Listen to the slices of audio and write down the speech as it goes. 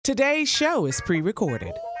Today's show is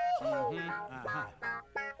pre-recorded. Y'all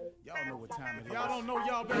know what time it is. Y'all don't know,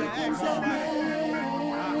 y'all better act somebody.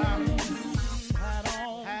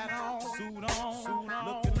 Hat on, suit on,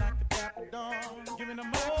 looking like a dapper dawn, giving them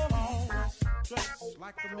microphone, dressed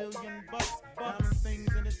like $1 million, diamond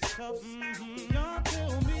things in its cuffs. Y'all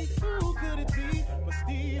tell me who could it be but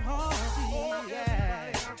Steve Harvey? Oh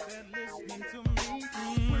yeah, and listening to me.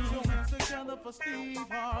 Put your hands together for Steve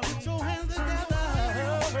Harvey. Put your hands together.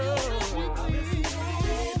 Steve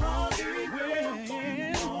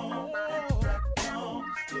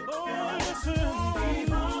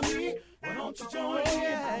Harvey. Why don't you join me?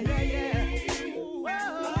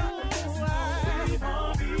 Steve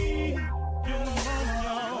Harvey. Get them on,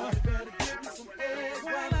 y'all. You better give me some eggs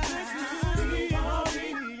while I Steve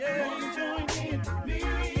Harvey. Yeah, join in with me.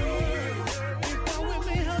 If you're with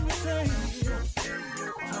me, help me say,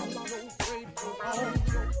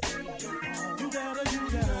 you gotta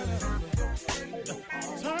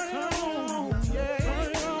turn on, yeah,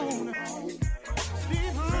 turn on.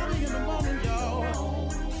 Steve Harvey in the morning, y'all.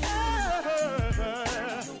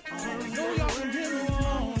 So y'all can get it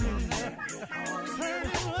on. Turn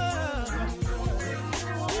it up.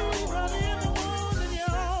 Steve Harvey in the morning,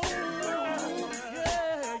 y'all.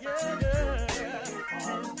 Yeah.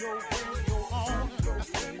 Turn your radio on.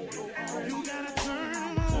 You gotta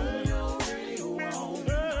turn your radio on.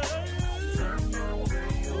 Turn your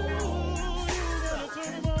radio on. You gotta turn it on.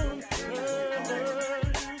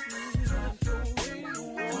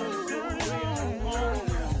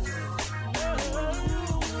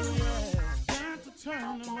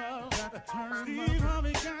 Turn them up, Steve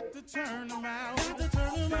Harvey got to turn them out. Got to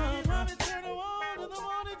turn them out. Harvey turn them on in the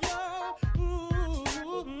morning, y'all.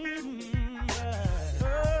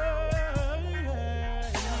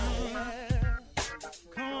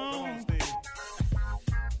 Come on, Steve.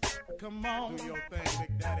 Come on, do your thing,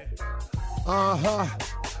 Big Daddy.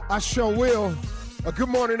 I sure will. Good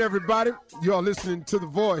morning, everybody. You are listening to The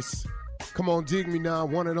Voice. Come on, dig me now.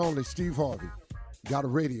 One and only Steve Harvey. Got a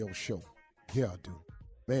radio show. Yeah, I do.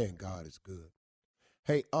 Man, God is good.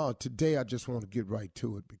 Hey, today I just want to get right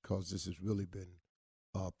to it because this has really been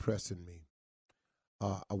pressing me.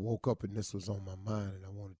 I woke up and this was on my mind and I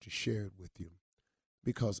wanted to share it with you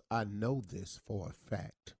because I know this for a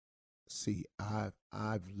fact. See, I've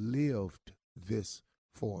lived this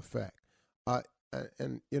for a fact. The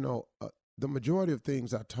majority of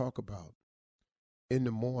things I talk about in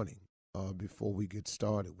the morning before we get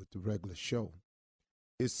started with the regular show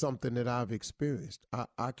is something that I've experienced.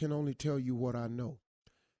 I can only tell you what I know.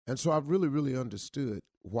 And so I've really, really understood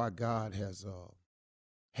why God has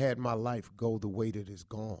had my life go the way that it's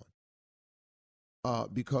gone.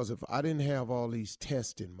 Because if I didn't have all these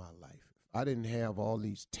tests in my life, if I didn't have all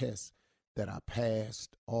these tests that I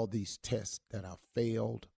passed, all these tests that I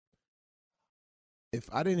failed, if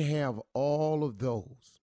I didn't have all of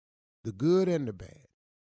those, the good and the bad,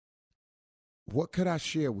 what could I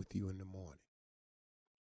share with you in the morning?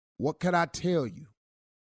 What could I tell you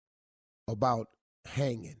about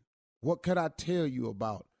hanging? What could I tell you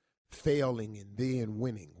about failing and then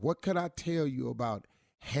winning? What could I tell you about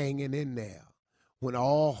hanging in there when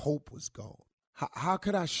all hope was gone? How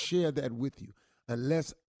could I share that with you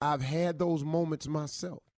unless I've had those moments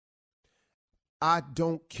myself? I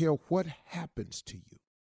don't care what happens to you.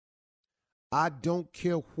 I don't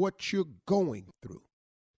care what you're going through.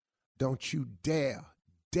 Don't you dare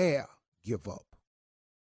give up.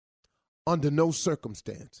 Under no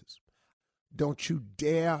circumstances. Don't you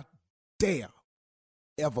dare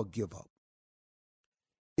ever give up.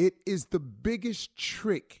 It is the biggest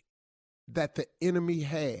trick that the enemy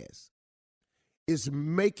has, is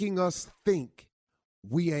making us think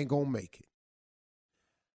we ain't gonna make it.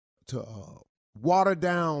 To water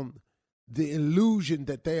down the illusion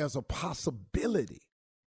that there's a possibility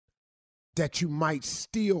that you might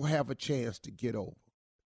still have a chance to get over.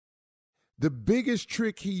 The biggest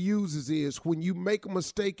trick he uses is when you make a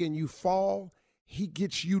mistake and you fall, he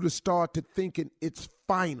gets you to start to thinking it's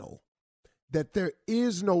final, that there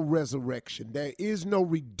is no resurrection, there is no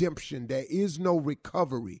redemption, there is no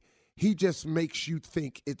recovery. He just makes you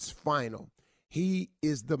think it's final. He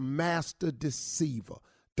is the master deceiver.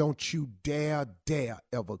 Don't you dare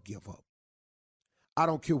ever give up. I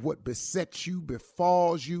don't care what besets you,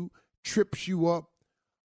 befalls you, trips you up,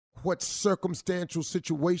 what circumstantial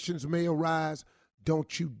situations may arise.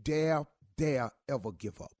 Don't you dare ever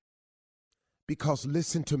give up. Because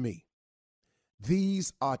listen to me.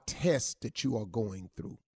 These are tests that you are going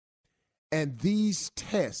through. And these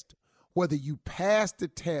tests, whether you pass the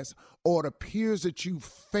test or it appears that you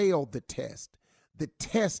failed the test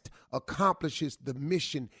accomplishes the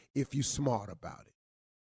mission if you're smart about it.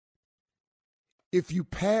 If you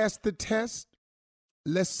pass the test,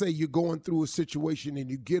 let's say you're going through a situation and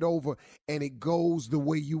you get over and it goes the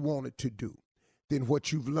way you want it to do, then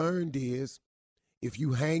what you've learned is if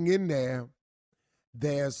you hang in there,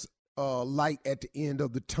 there's a light at the end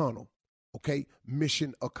of the tunnel, okay?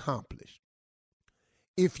 Mission accomplished.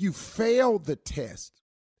 If you fail the test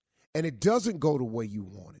and it doesn't go the way you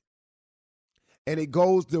want it, and it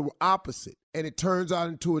goes the opposite, and it turns out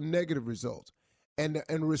into a negative result, and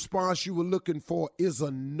the response you were looking for is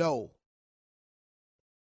a no,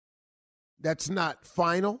 that's not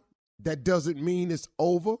final. That doesn't mean it's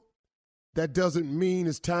over. That doesn't mean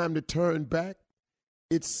it's time to turn back.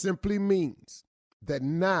 It simply means that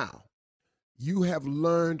now you have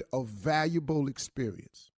learned a valuable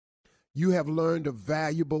experience. You have learned a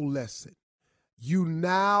valuable lesson. You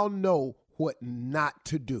now know what not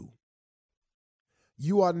to do.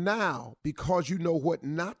 You are now, because you know what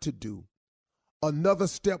not to do, another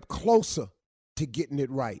step closer to getting it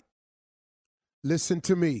right. Listen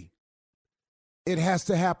to me. It has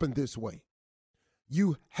to happen this way.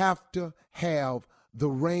 You have to have the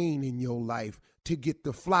rain in your life to get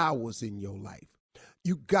the flowers in your life.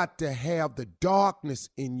 You got to have the darkness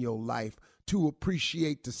in your life to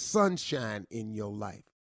appreciate the sunshine in your life.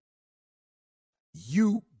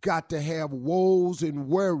 You got to have woes and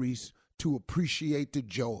worries to appreciate the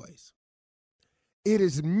joys. It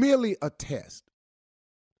is merely a test.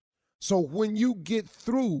 So when you get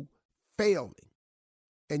through failing,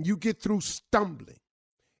 and you get through stumbling,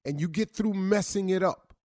 and you get through messing it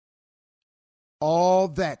up, all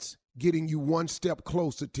that's getting you one step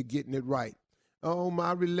closer to getting it right. Oh,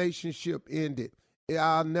 my relationship ended.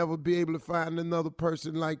 I'll never be able to find another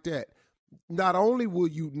person like that. Not only will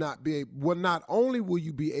you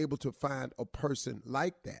be able to find a person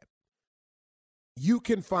like that, you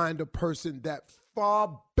can find a person that's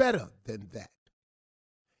far better than that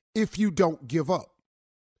if you don't give up.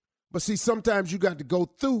 But see, sometimes you got to go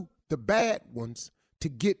through the bad ones to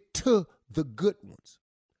get to the good ones.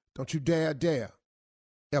 Don't you dare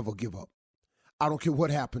ever give up. I don't care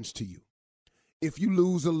what happens to you. If you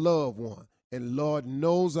lose a loved one, and Lord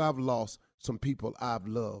knows I've lost some people I've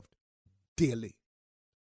loved dearly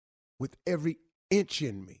with every inch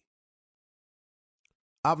in me.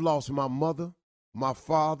 I've lost my mother, my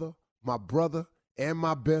father, my brother, and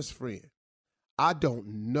my best friend. I don't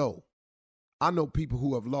know. I know people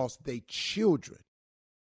who have lost their children.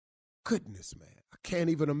 Goodness, man, I can't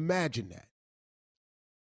even imagine that.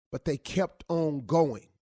 But they kept on going.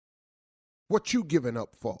 What you giving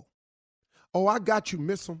up for? Oh, I got you,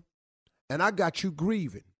 miss them, and I got you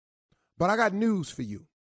grieving. But I got news for you.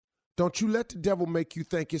 Don't you let the devil make you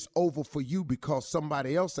think it's over for you because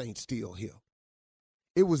somebody else ain't still here.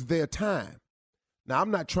 It was their time. Now,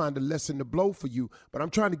 I'm not trying to lessen the blow for you, but I'm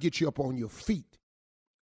trying to get you up on your feet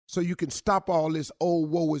so you can stop all this, oh,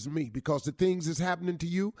 woe is me, because the things that's happening to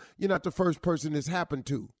you, you're not the first person it's happened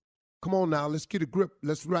to. Come on now, let's get a grip.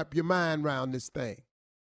 Let's wrap your mind around this thing.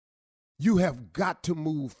 You have got to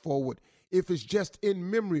move forward if it's just in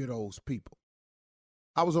memory of those people.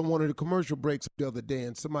 I was on one of the commercial breaks the other day,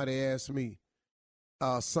 and somebody asked me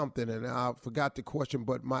something, and I forgot the question,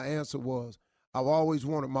 but my answer was, I've always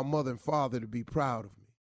wanted my mother and father to be proud of me.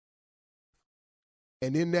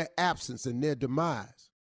 And in their absence and their demise,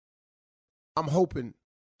 I'm hoping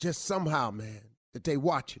just somehow, man, that they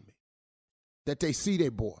watching me, that they see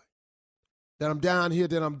their boy, that I'm down here,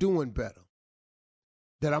 that I'm doing better,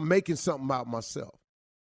 that I'm making something out of myself,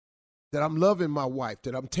 that I'm loving my wife,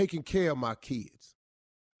 that I'm taking care of my kids.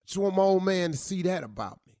 I just want my old man to see that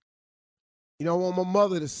about me. You know, I want my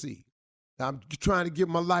mother to see that I'm trying to get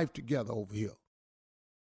my life together over here.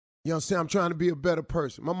 You know what I'm saying? I'm trying to be a better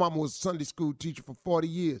person. My mama was a Sunday school teacher for 40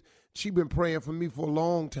 years. She been praying for me for a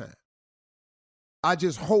long time. I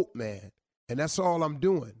just hope, man, and that's all I'm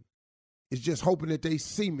doing, is just hoping that they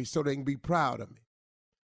see me so they can be proud of me.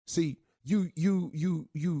 See, you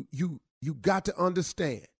got to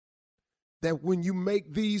understand that when you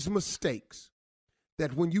make these mistakes,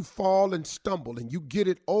 that when you fall and stumble and you get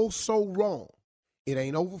it oh so wrong, it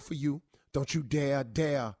ain't over for you. Don't you dare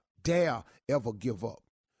ever give up.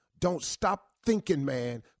 Don't stop thinking,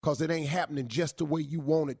 man, because it ain't happening just the way you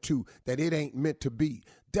want it to, that it ain't meant to be.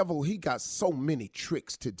 Devil, he got so many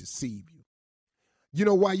tricks to deceive you. You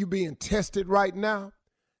know why you're being tested right now?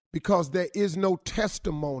 Because there is no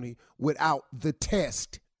testimony without the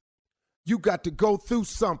test. You got to go through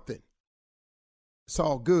something. It's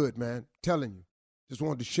all good, man. I'm telling you. Just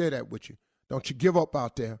wanted to share that with you. Don't you give up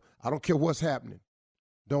out there. I don't care what's happening.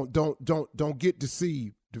 Don't get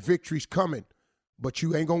deceived. The victory's coming, but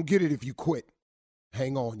you ain't gonna get it if you quit.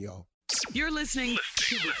 Hang on, y'all. You're listening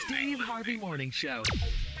to the Steve Harvey Morning Show.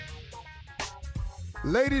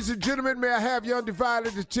 Ladies and gentlemen, may I have your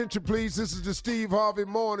undivided attention, please? This is the Steve Harvey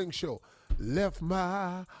Morning Show. Left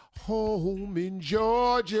my home in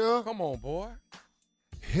Georgia. Come on, boy.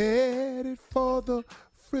 Headed for the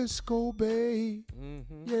Frisco Bay.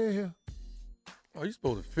 Yeah. Oh, you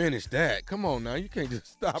supposed to finish that. Come on now. You can't just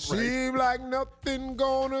stop right. Seem like nothing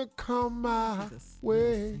gonna come my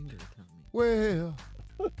way. Well,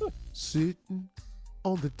 sitting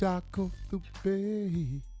on the dock of the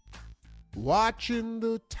bay, watching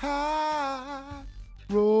the tide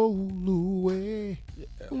roll away. Yeah.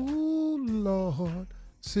 Ooh, Lord,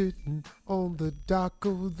 sitting on the dock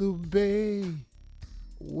of the bay,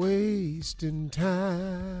 wasting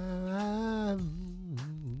time.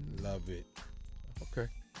 Love it. Okay,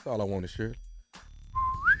 that's all I want to share.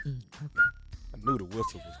 I knew the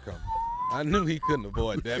whistle was coming. I knew he couldn't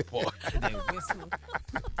avoid that part.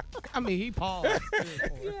 I mean, he paused.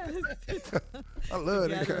 Yes. I love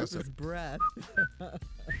that Together kind with his of breath.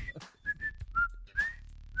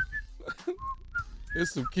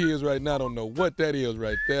 There's some kids right now don't know what that is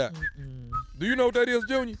right there. Do you know what that is,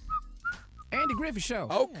 Junior? Andy Griffith Show.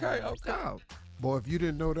 Okay. Oh. Boy, if you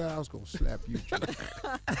didn't know that, I was going to slap you, Junior.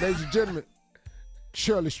 Ladies and gentlemen,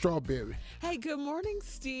 Shirley Strawberry. Hey, good morning,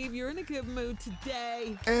 Steve. You're in a good mood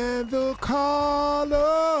today. And the caller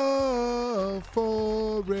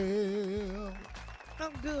for real. Oh,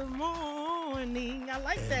 good morning. I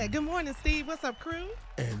like that. Good morning, Steve. What's up, crew?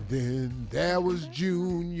 And then there was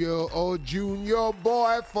Junior, oh, Junior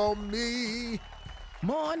boy for me.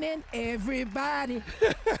 Morning, everybody.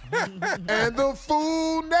 And the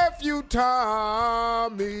fool nephew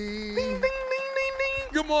Tommy. Ding, ding, ding, ding,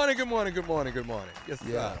 ding. Good morning. Yes,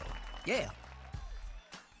 Yeah. Yeah.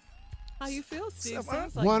 How you feel, Steve? So,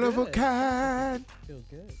 Sounds like One of a good. kind, Feel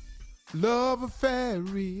good. love affair.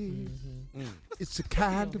 It's the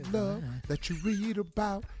kind of love that you read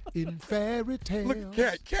about in fairy tales. Look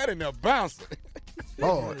at Cat in there bouncing.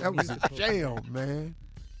 Oh, that was a jam, man.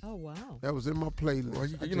 Oh, wow. That was in my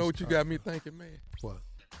playlist. Boy, you know what you got me thinking, man? What?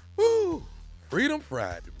 Woo! Freedom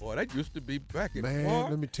Friday, boy. That used to be back in the Man, park.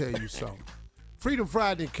 let me tell you something. Freedom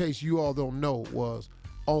Friday, in case you all don't know, was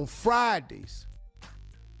on Fridays.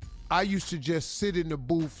 I used to just sit in the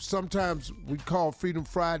booth. Sometimes we call Freedom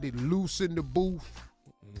Friday loose in the booth.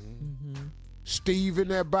 Steve in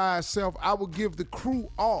there by himself. I would give the crew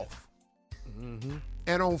off.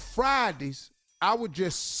 And on Fridays, I would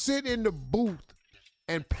just sit in the booth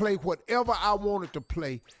and play whatever I wanted to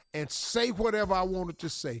play and say whatever I wanted to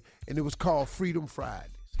say. And it was called Freedom Fridays.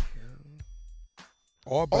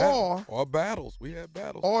 Or battles. We had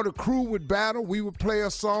battles. Or the crew would battle. We would play a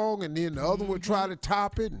song, and then the other would try to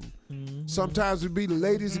top it. And sometimes it'd be the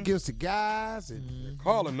ladies against the guys. And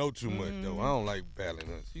Carla know too much, though. I don't like battling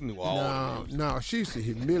her. She knew all the music. no, she used to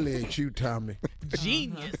humiliate you, Tommy.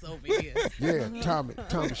 Genius over here. Yeah, Tommy,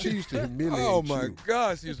 she used to humiliate you. Oh, my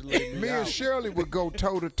gosh. She used to let me Me out. and Shirley would go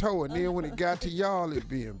toe to toe, and then when it got to y'all, it'd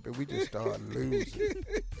be, but we just started losing.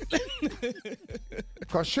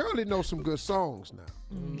 Cause Shirley knows some good songs now.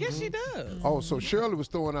 Yes, she does. Oh, so Shirley was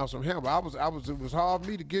throwing out some hammer. It was hard for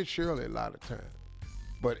me to get Shirley a lot of times.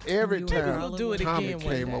 But every Maybe time we'll do it Tommy again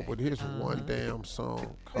one came day. up with his one damn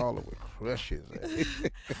song, Carla would crush his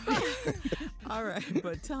ass. All right,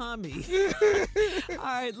 but Tommy. All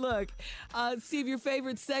right, look. Steve, your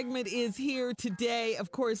favorite segment is here today.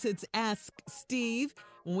 Of course, it's Ask Steve.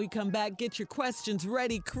 When we come back, get your questions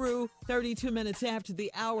ready, crew. 32 minutes after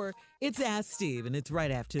the hour, it's Ask Steve, and it's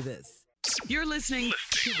right after this. You're listening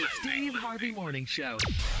to the Steve Harvey Morning Show.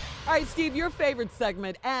 All right, Steve, your favorite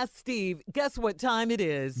segment, Ask Steve. Guess what time it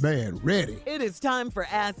is? Man, ready. It is time for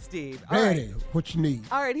Ask Steve. All Ready. right. What you need?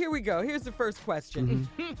 All right, here we go. Here's the first question.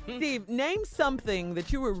 Steve, name something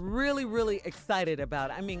that you were really, really excited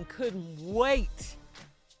about. I mean, couldn't wait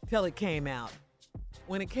till it came out.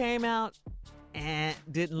 When it came out,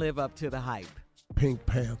 didn't live up to the hype. Pink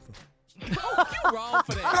Panther. You wrong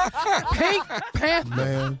for that. Pink Panther.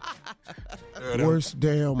 Man, worst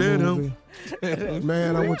damn movie.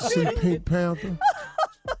 Man, I went to see Pink Panther.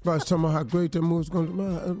 I was talking about how great that movie was going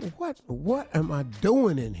to be. What am I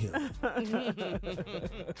doing in here?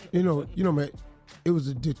 You know, man, it was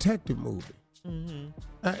a detective movie.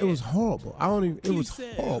 It was horrible. It was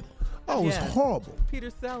horrible. Oh, it was horrible.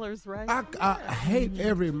 Peter Sellers, right? I hate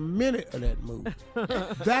every minute of that movie.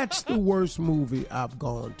 That's the worst movie I've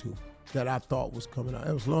gone to that I thought was coming out.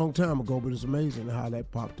 It was a long time ago, but it's amazing how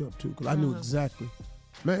that popped up too, because I knew exactly.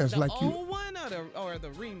 Man, it's The like you. old one or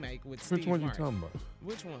the remake with Which Steve one you Martin? talking about?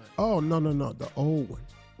 Which one? Oh no, the old one.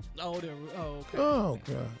 Oh, okay. Oh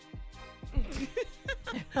God.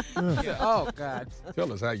 Oh, God.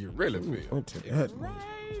 Tell us how you really feel. Went to that movie.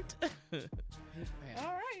 Right. All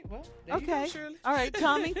right. right. Well, there you Okay. go, Shirley. All right,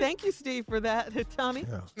 Tommy. Thank you, Steve, for that. Tommy?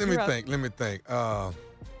 Yeah. Let me you're up. think.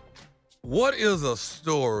 What is a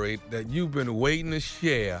story that you've been waiting to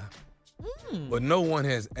share, but no one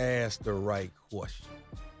has asked the right question?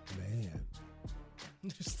 Man,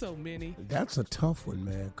 There's so many. that's a tough one,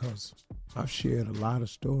 man, because I've shared a lot of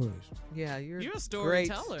stories. Yeah, you're You're a great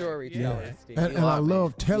storyteller. storyteller, Yeah. Steve. And You I are,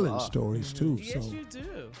 love man. telling You are. stories, too. Yes, so you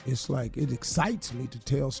do. it's like it excites me to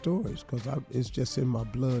tell stories because it's just in my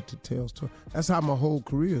blood to tell stories. That's how my whole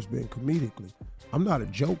career has been comedically. I'm not a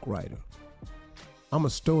joke writer. I'm a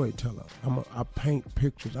storyteller. I paint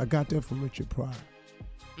pictures. I got that from Richard Pryor.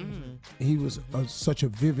 He was such a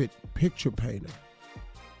vivid picture painter.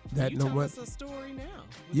 That You no tell matter, us a story now.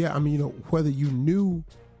 yeah, I mean, whether you knew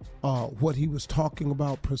what he was talking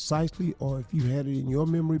about precisely, or if you had it in your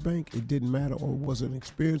memory bank, it didn't matter, or it was an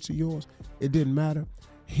experience of yours, it didn't matter.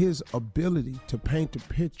 His ability to paint a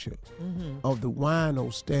picture of the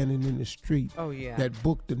wino standing in the street Oh, yeah. that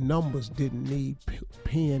booked the numbers didn't need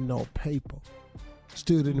pen nor paper,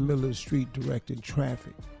 stood in the middle of the street directing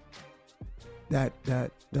traffic.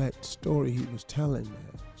 That story he was telling,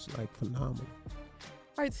 man, was like phenomenal.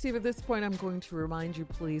 All right, Steve, at this point, I'm going to remind you,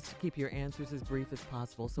 please, to keep your answers as brief as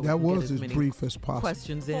possible so That we can was get as as many brief as possible.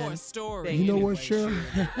 questions For in. a story. Thank You know anyway, what, Shirley?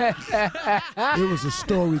 Shirley. It was a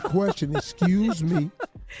story question. Excuse me.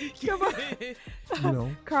 Come on. You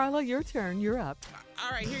know, Carla, your turn. You're up.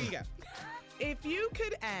 All right, here you go. If you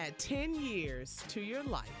could add 10 years to your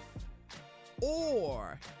life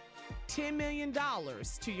or $10 million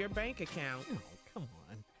to your bank account, Oh, come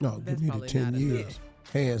on. no, That's give me the probably 10 not a years. bit.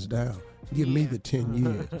 Hands down. Give me Yeah. the 10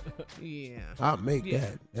 years. yeah, I'll make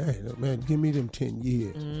Yeah. that. Hey, man, give me them 10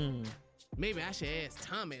 years. maybe I should ask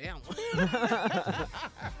Tommy that one.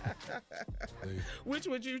 Which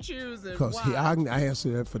would you choose and Because why? I can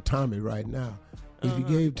answer that for Tommy right now. If you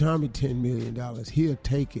gave Tommy $10 million, he'll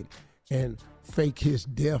take it and fake his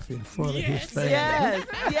death in front of his Yes. family. Yes,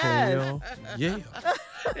 You yes. know? Yeah.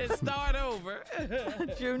 And start over.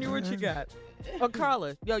 Junior, what you got? Oh,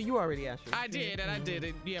 Carla. Yo, you already asked your I did, and I did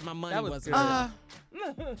it. Yeah, my money That was wasn't.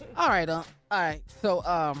 good. All right, all right.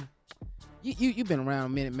 So, you've been around a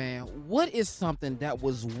minute, man. What is something that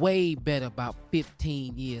was way better about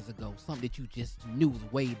 15 years ago? Something that you just knew was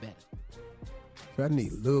way better. If I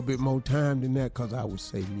need a little bit more time than that, because I would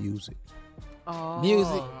say music. Oh,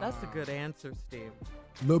 Music. That's a good answer, Steve.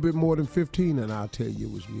 A little bit more than 15, and I'll tell you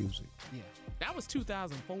it was music. Yeah. That was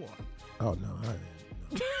 2004. Oh, no, I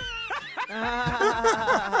ain't.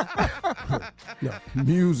 No,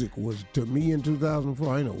 music was, to me in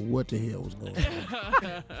 2004, I didn't know what the hell was going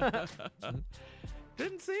on.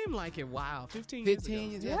 Didn't seem like it. Wow, 15 years 15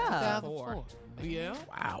 ago. years, Yeah. 2004. Yeah.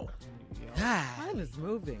 Wow. God. Time is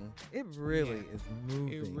moving. It really is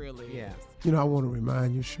moving. It really yeah. is. You know, I want to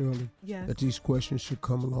remind you, Shirley, Yes. that these questions should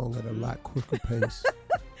come along at a lot quicker pace.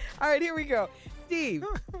 All right, here we go. Steve,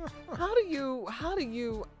 how do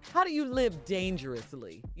you live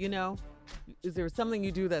dangerously? You know, is there something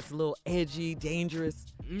you do that's a little edgy, dangerous?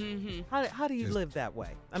 Mm-hmm. How do you live that way?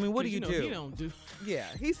 I mean, what do you do? He don't do. Yeah,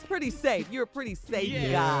 he's pretty safe. You're a pretty safe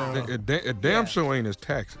Yeah. guy. It damn sure ain't his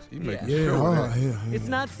taxes. He making Yeah, sure oh, of that. yeah. It's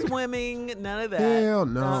not swimming, none of that. Hell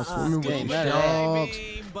no. Uh-uh. Swimming with Ain't the none of that. sharks.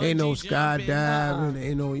 Bungee Ain't no jumping. skydiving.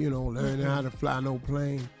 Ain't no, learning how to fly no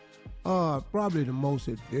plane. Probably the most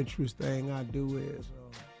adventurous thing I do is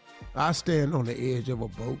I stand on the edge of a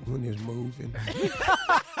boat when it's moving.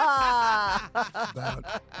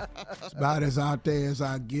 It's about as out there as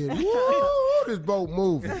I get. Woo, this boat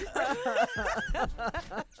moving.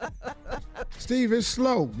 Steve, it's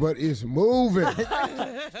slow, but it's moving.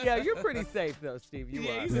 Yeah, you're pretty safe though, Steve. You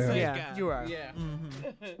Yeah, are. he's a Yeah. safe Yeah, guy. you are. Yeah.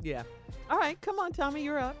 Yeah. All right, come on, Tommy,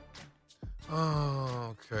 you're up.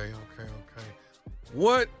 Oh, okay.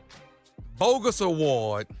 What bogus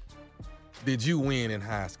award did you win in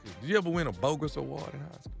high school? Did you ever win a bogus award in high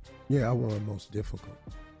school? Yeah, I won most difficult.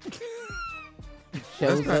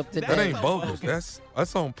 Shows That's up not- That today. ain't bogus.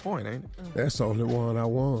 That's on point, ain't it? That's the only one I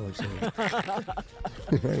won. So.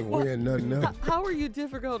 I ain't winning nothing else. How were you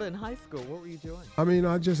difficult in high school? What were you doing? I mean,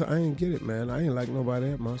 I ain't get it, man. I ain't like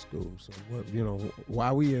nobody at my school. So what,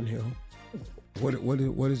 why we in here?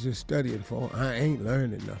 What is this studying for? I ain't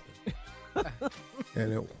learning nothing.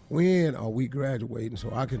 And when are we graduating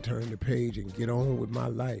so I can turn the page and get on with my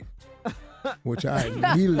life? Which I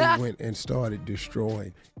immediately went and started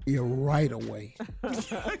destroying right away.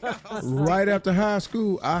 Right after high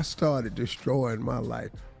school, I started destroying my life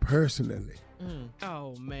personally.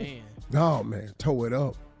 Oh man. Oh man, tore it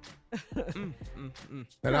up.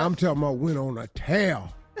 And I'm talking about went on a tear.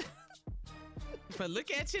 But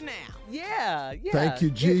look at you now. Yeah. Thank you,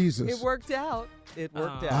 Jesus. It worked out. It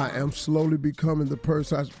worked out. I am slowly becoming the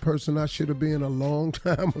person I should have been a long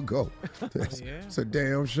time ago. It's a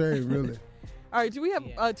damn shame, really. All right, do we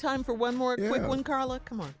have time for one more quick one, Carla?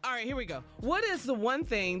 Come on. All right, here we go. What is the one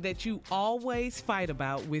thing that you always fight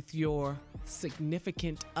about with your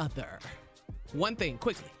significant other? One thing,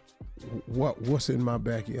 quickly. What's in my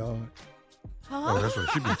backyard? Oh, that's right.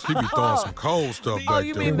 She be throwing some cold stuff back there.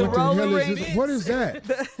 You mean the What the hell roller is this? What is that?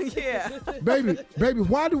 Yeah. Baby,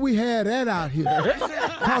 why do we have that out here?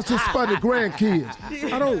 Cause it's for the grandkids.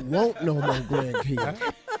 I don't want no more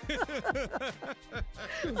grandkids.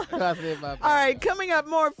 All right, coming up,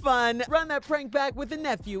 more fun. Run that prank back with the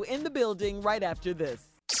nephew in the building right after this.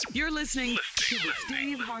 You're listening to the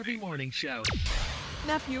Steve Harvey Morning Show.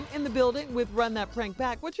 Nephew in the building with Run That Prank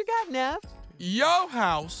Back. What you got, Nev? Your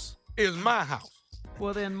house is my house.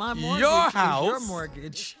 Well, then my mortgage Your is house your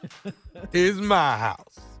mortgage. is my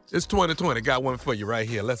house. It's 2020. Got one for you right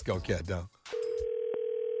here. Let's go, cat dog.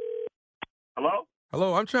 Hello?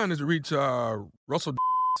 Hello, I'm trying to reach Russell.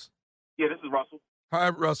 Yeah, this is Russell. Hi,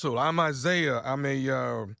 Russell. I'm Isaiah. I'm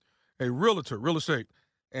a realtor, real estate,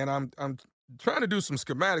 and I'm trying to do some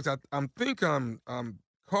schematics. I think I'm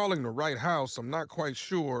calling the right house. I'm not quite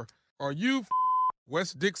sure. Are you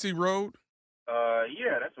West Dixie Road?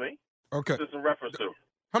 Yeah, that's me. Okay. This is in reference to.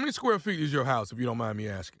 How many square feet is your house, if you don't mind me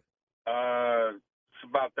asking? It's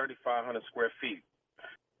about 3,500 square feet.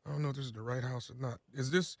 I don't know if this is the right house or not.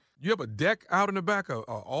 Is this? You have a deck out in the back, a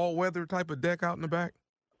all-weather type of deck out in the back?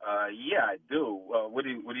 Yeah, I do.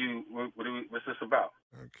 What's this about?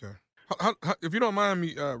 Okay. How, if you don't mind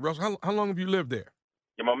me, Russell, how long have you lived there?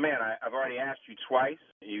 Yeah, my man, I've already asked you twice.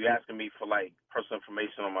 You asking me for like personal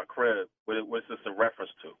information on my crib. What's this in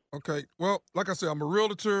reference to? Okay. Well, like I said, I'm a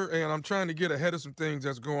realtor, and I'm trying to get ahead of some things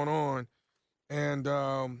that's going on. And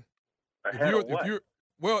Ahead of what?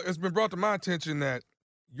 Well, it's been brought to my attention that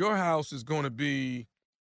your house is going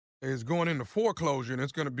into foreclosure, and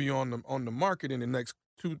it's going to be on the market in the next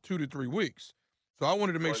two to 3 weeks. So I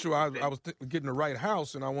wanted to make sure I was getting the right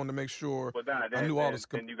house, and I wanted to make sure I knew all this.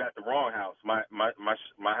 Then you got the wrong house. My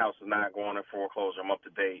house is not going in foreclosure. I'm up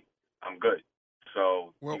to date. I'm good.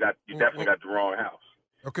 So you definitely got the wrong house.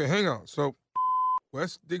 Okay, hang on. So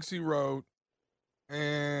West Dixie Road,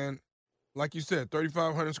 and like you said,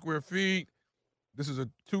 3,500 square feet. This is a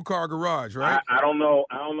 2-car garage, right? I don't know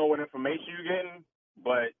what information you're getting,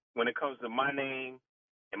 but when it comes to my name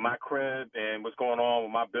and my crib and what's going on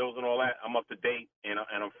with my bills and all that, I'm up to date and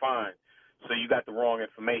I'm fine. So you got the wrong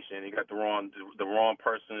information. You got the wrong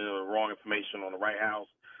person or the wrong information on the right house,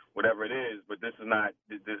 whatever it is. But this is not.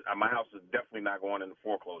 My house is definitely not going into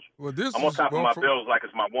foreclosure. Well, this I'm on top of my bills like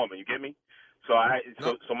it's my woman. You get me? So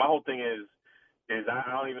so my whole thing is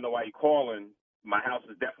I don't even know why you're calling. My house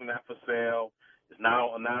is definitely not for sale. It's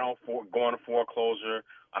not going to foreclosure.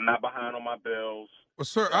 I'm not behind on my bills. Well,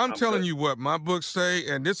 sir, I'm telling you what my books say,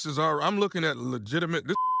 and this is I'm looking at legitimate,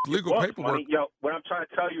 legal paperwork. Money, yo, what I'm trying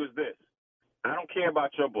to tell you is this: I don't care about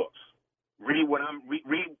your books. Read what I'm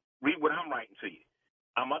writing to you.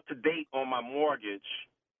 I'm up to date on my mortgage.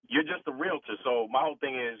 You're just a realtor, so my whole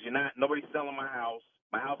thing is nobody's selling my house.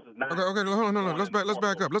 My house is not. Okay, hold on, no. Let's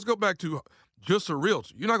back up. Let's go back to just a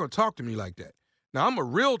realtor. You're not going to talk to me like that. Now, I'm a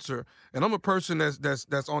realtor, and I'm a person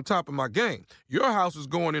that's on top of my game. Your house is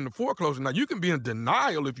going into foreclosure. Now, you can be in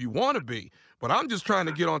denial if you want to be, but I'm just trying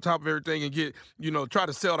to get on top of everything and try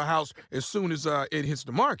to sell the house as soon as it hits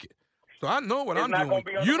the market. So I know what I'm doing.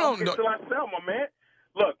 You don't know. Until I sell, my man.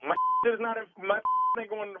 Look, my ain't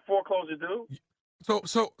going into foreclosure, dude.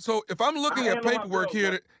 So if I'm looking at paperwork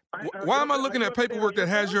here, why am I looking at paperwork that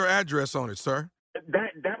has your address on it, sir?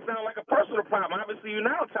 That sounds like a personal problem. Obviously, you're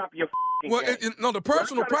not on top of your game. No, the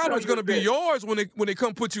personal problem is going to be yours when they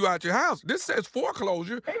come put you out your house. This says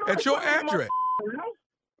foreclosure at your address.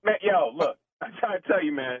 Man, yo, look, I'm trying to tell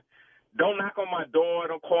you, man. Don't knock on my door.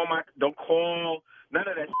 Don't call. None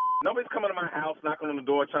of that. Nobody's coming to my house, knocking on the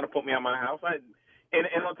door, trying to put me out my house.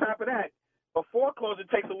 And on top of that, a foreclosure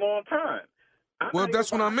takes a long time. Well,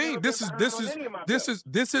 that's what I mean. This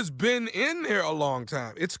has been in there a long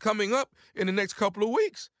time. It's coming up in the next couple of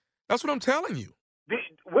weeks. That's what I'm telling you.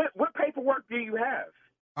 What paperwork do you have?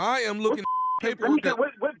 I am looking at paperwork.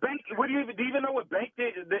 What bank? Do you even know what bank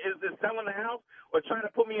is selling the house or trying to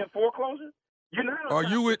put me in foreclosure? You're not. Are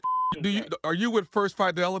you with First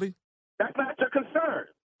Fidelity? That's not your concern.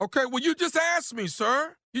 Okay. Well, you just asked me,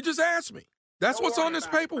 sir. You just asked me. That's what's on this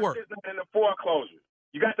paperwork. It's not in the foreclosure.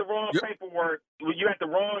 You got the wrong paperwork. You got the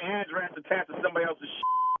wrong address attached to somebody else's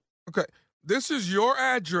Okay. This is your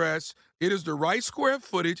address. It is the right square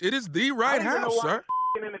footage. It is the right house, sir.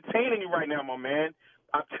 I'm entertaining you right now, my man.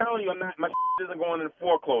 I'm telling you, my isn't going into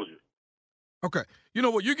foreclosure. Okay. You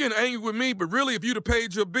know what? You're getting angry with me, but really, if you'd have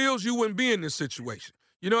paid your bills, you wouldn't be in this situation.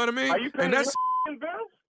 You know what I mean? Are you paying your bills?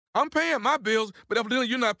 I'm paying my bills, but evidently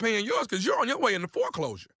you're not paying yours because you're on your way into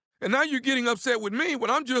foreclosure. And now you're getting upset with me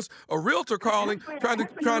when I'm just a realtor calling, trying to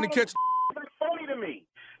catch. It's like funny to me.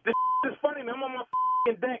 This is funny. I'm on my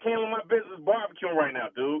deck handling my business barbecuing right now,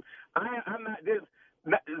 dude. I'm not. There's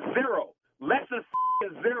zero, less than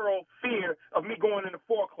zero fear of me going into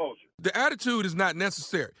foreclosure. The attitude is not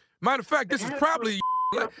necessary. Matter of fact, this is probably.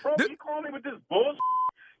 You call me with this bullshit?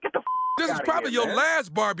 Get the This is probably your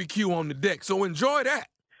last barbecue on the deck, so enjoy that.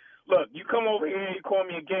 Look, you come over here and you call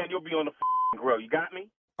me again, you'll be on the grill. You got me?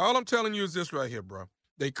 All I'm telling you is this right here, bro.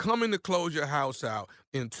 They coming to close your house out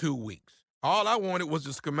in 2 weeks. All I wanted was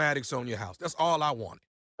the schematics on your house. That's all I wanted.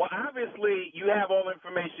 Well, obviously, you have all the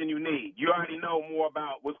information you need. You already know more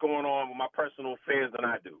about what's going on with my personal affairs than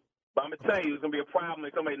I do. But I'm going to tell you, it's going to be a problem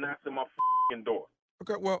if somebody knocks on my door.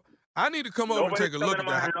 Okay, well, I need to come over and take a look at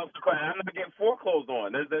the house. I'm not getting foreclosed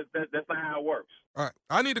on. That's not how it works. All right,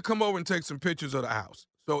 I need to come over and take some pictures of the house.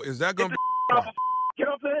 So is that going to be... Get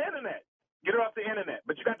off the internet. Get it off the internet.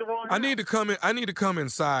 But you got the wrong house. I need to come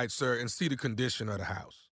inside, sir, and see the condition of the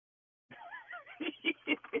house.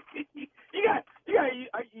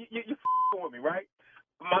 You're with me, right?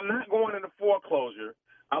 I'm not going into foreclosure.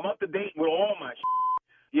 I'm up to date with all my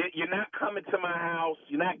shit. You're not coming to my house.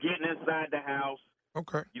 You're not getting inside the house.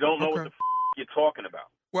 Okay. You don't know what the you're talking about.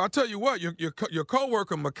 Well, I'll tell you what, your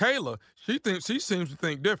coworker, Michaela, she seems to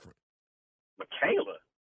think different. Michaela?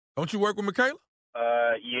 Don't you work with Michaela?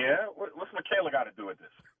 Yeah. What's Michaela got to do with this?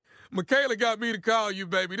 Michaela got me to call you,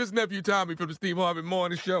 baby. This nephew Tommy from the Steve Harvey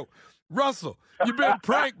Morning Show. Russell, you been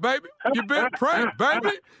pranked, baby. You been pranked,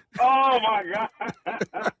 baby. Oh, my God.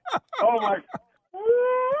 Oh, my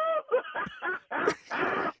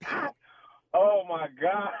Oh, my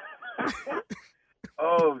God.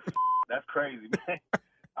 Oh, that's crazy, man.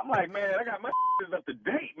 I'm like, man, I got my up to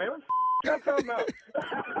date, man. What y'all talking about?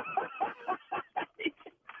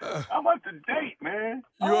 I'm up to date, man.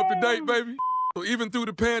 You up to date, baby? So even through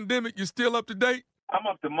the pandemic, you still up to date? I'm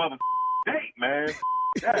up to mother date, man.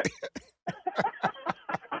 Yeah.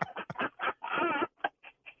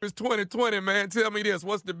 It's 2020, man. Tell me this.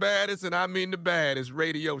 What's the baddest, and I mean the baddest,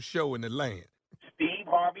 radio show in the land? Steve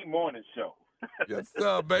Harvey Morning Show. Yes,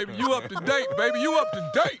 sir, baby. You up to date, baby. You up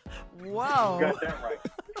to date. Whoa. You got that right.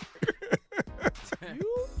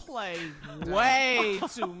 You play way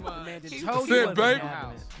too much. Man, He told was- you Sit, wasn't baby. in the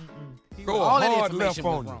house. Go All a that hard left information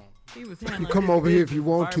on was you. wrong. He was You handling come his over here if business you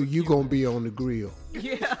want to. You barbecue. gonna be on the grill.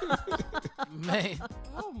 Yeah. Man.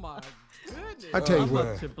 Oh, my goodness. I tell you I'm what.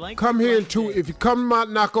 up to blank Come here in blank 2. day. If you come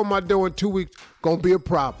knock on my door in 2 weeks, gonna be a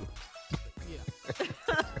problem.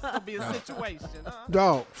 It's going to be a situation, huh?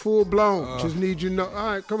 Dog, full blown. Just need you to know. All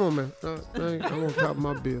right, come on, man. I'm on top of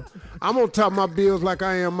my bill. I'm on top of my bills like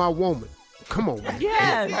I am my woman. Come on, man.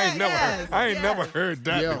 Yes. I ain't never heard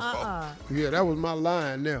that Yeah. before. Yeah, that was my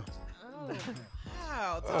line now. Oh,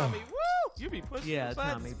 wow, Tommy. Woo! You be pushing Yeah, the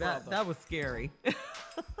buttons, Tommy, brother. that was scary.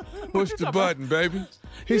 Push the button, baby.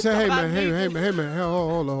 He said, "Hey talking man, about hey man,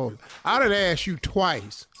 hold on. I done asked you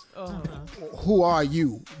twice. Who are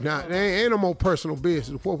you? Now, there ain't no more personal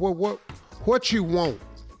business. What you want?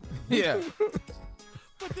 Yeah.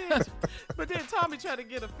 But then Tommy tried to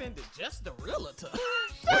get offended. Just the realtor.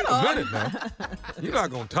 Wait a minute, man. You're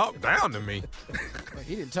not going to talk down to me. But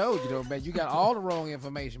he done told you, though, man. You got all the wrong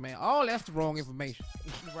information, man. All that's the wrong information.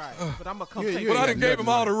 Right. But I'm going to come Yeah, take yeah, But I yeah. done gave him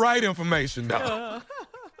all the right information, though.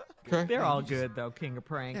 Okay? They're all good, though, King of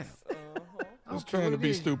Pranks. Just trying to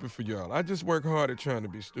be stupid for y'all. I just work hard at trying to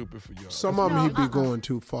be stupid for y'all. Some of them he be going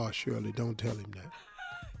too far, Shirley. Don't tell him that.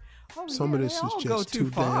 Oh, Some yeah, of this they is all go just too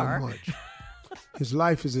too far. damn much. His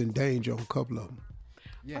life is in danger on a couple of them.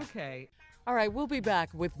 Yeah. Okay. All right, we'll be back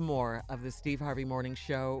with more of the Steve Harvey Morning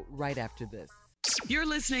Show right after this. You're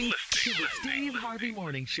listening to the Steve Harvey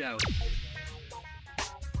Morning Show.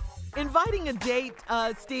 Inviting a date,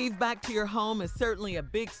 Steve, back to your home is certainly a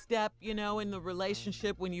big step, you know, in the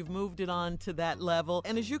relationship when you've moved it on to that level.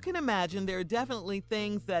 And as you can imagine, there are definitely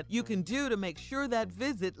things that you can do to make sure that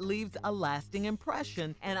visit leaves a lasting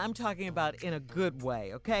impression. And I'm talking about in a good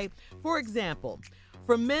way, okay? For example,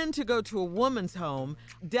 for men to go to a woman's home,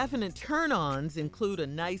 definite turn-ons include a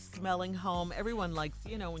nice smelling home. Everyone likes,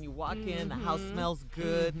 you know, when you walk in, the house smells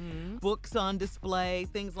good, books on display,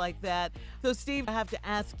 things like that. So, Steve, I have to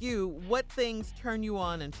ask you, what things turn you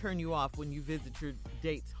on and turn you off when you visit your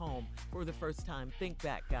date's home for the first time? Think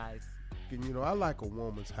back, guys. And, you know, I like a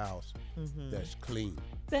woman's house that's clean.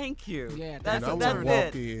 Thank you. Yeah, that's and I wanna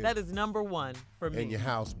walk it. in That is number one for me. And your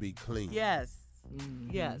house be clean. Yes.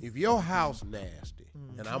 Yes. If your house nasty,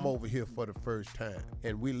 and I'm over here for the first time,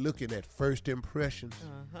 and we're looking at first impressions,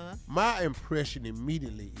 my impression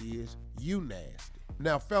immediately is you nasty.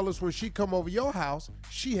 Now, fellas, when she come over your house,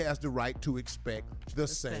 she has the right to expect the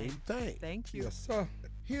same thing. Thank you. Yes, sir.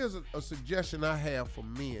 Here's a suggestion I have for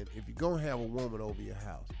men. If you're going to have a woman over your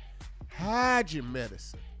house, hide your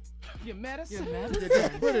medicine. Your medicine? Yeah,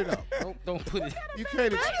 just put it up. Don't put it. You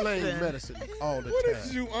can't explain medicine all the What time.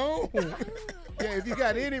 is you on? Yeah, if you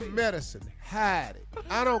got any medicine, hide it.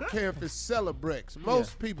 I don't care if it's Celebrex.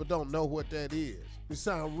 Most people don't know what that is. It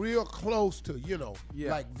sounds real close to,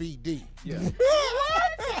 like VD. Yeah.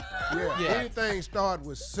 Yeah. Anything start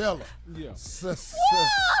with Cella. Yeah.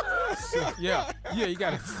 Yeah. Yeah, you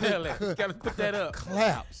gotta sell it. You gotta put that up.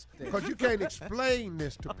 Claps. Because you can't explain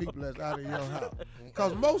this to people that's out of your house.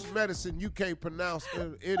 Because most medicine you can't pronounce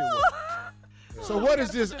anyway. So what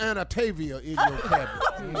is this Anatavia in your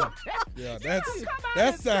cabinet? Yeah,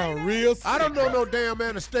 that sounds real sick. I don't know no damn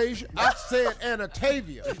Anastasia. I said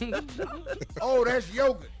Anatavia. Oh, that's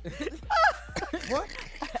yogurt. What?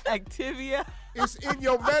 Activia. It's in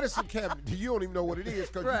your medicine cabinet. You don't even know what it is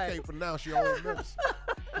because you can't pronounce your own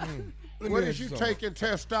medicine. What is you taking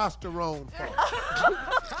testosterone for?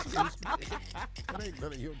 That ain't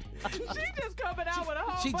none of your damn. She just coming out with a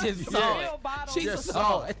whole She bunch just of saw pill it. bottles. She Just just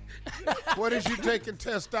saw saw it. it. What is you taking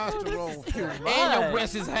testosterone for? And your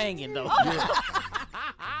breast is hanging, though. Yeah.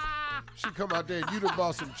 She come out there, you done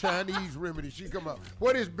bought some Chinese remedy. She come out,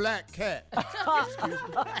 what is black cat? Excuse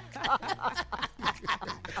me.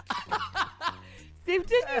 Steve,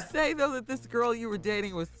 didn't you say, though, that this girl you were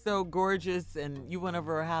dating was so gorgeous and you went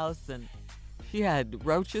over her house and she had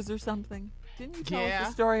roaches or something? Didn't you tell us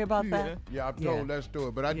a story about that? Yeah, I've told that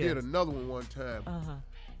story, but I did another one time.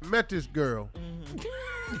 Met this girl,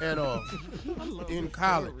 and in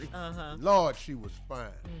college, Lord, she was fine.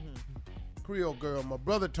 Creole girl, my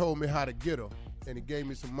brother told me how to get her, and he gave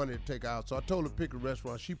me some money to take her out. So I told her to pick a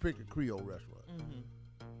restaurant. She picked a Creole restaurant.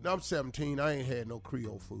 Now I'm 17, I ain't had no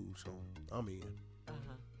Creole food, so I'm in.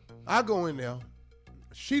 I go in there.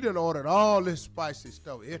 She done ordered all this spicy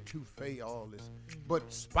stuff, etouffee, all this,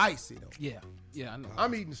 but spicy though. Yeah, I know.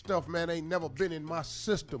 I'm eating stuff, man, ain't never been in my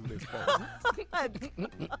system before.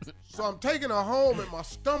 So I'm taking her home and my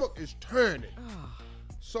stomach is turning.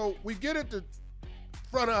 So we get at the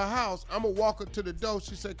front of her house. I'm gonna walk her to the door.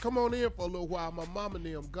 She said, come on in for a little while. My mama and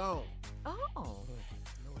them gone. Oh.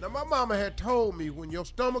 Now my mama had told me when your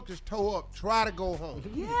stomach is tore up, try to go home.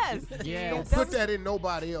 Yes. Don't put that in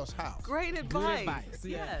nobody else's house. Great advice.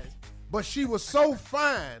 Yes. But she was so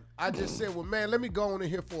fine, I just said, well, man, let me go on in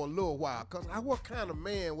here for a little while. Because what kind of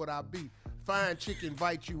man would I be? Fine chick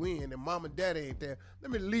invite you in and mom and daddy ain't there. Let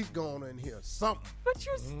me at least go on in here. Something. But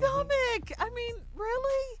your stomach, I mean,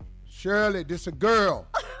 really? Shirley, this a girl.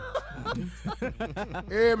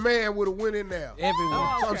 Every man would have went in there.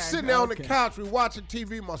 Everyone. So I'm sitting there on the couch, we watching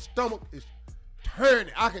TV, my stomach is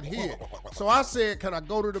turning. I can hear it. So I said, can I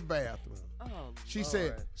go to the bathroom? She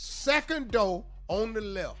said, second door on the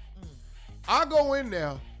left. I go in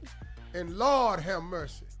there, and Lord have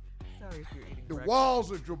mercy. Sorry if you're eating The breakfast.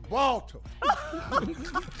 walls of Gibraltar.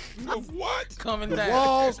 Of what? Coming The down.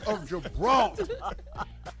 walls of Gibraltar.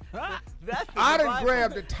 That's the I done Bible.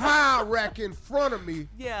 grabbed the towel rack in front of me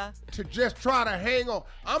Yeah. to just try to hang on.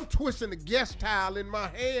 I'm twisting the guest towel in my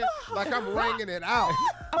hand like I'm wringing it out.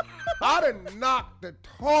 I done knocked the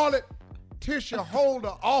toilet tissue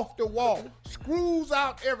holder off the wall, screws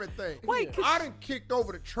out everything. Wait, 'cause I done kicked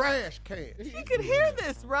over the trash can. You could hear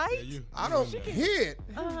this, right? I don't hear it.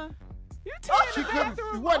 You tearing She the couldn't,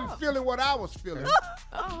 bathroom wasn't up. feeling what I was feeling.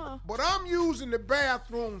 But I'm using the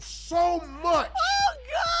bathroom so much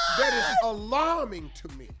that it's alarming to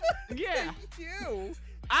me. Yeah.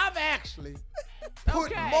 I've actually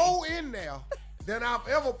put Okay. more in there than I've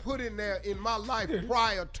ever put in there in my life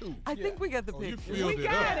prior to. I think we got the You picture. filled We it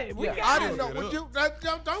got up. it. We I got didn't it. know. Would you,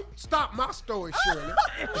 don't stop my story, Shirley.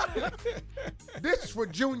 This is for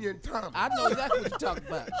Junior and Tommy. I know exactly what you're talking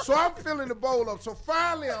about. So I'm filling the bowl up. So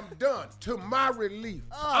finally I'm done. To my relief.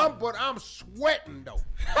 But I'm sweating though.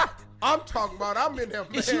 I'm talking about I'm in there.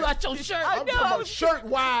 Is you out your shirt? I'm talking about shirt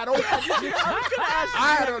wide open.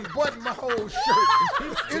 I had unbuttoned my whole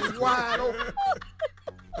shirt. It's wide open.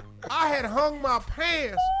 I had hung my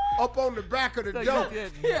pants up on the back of the So door. you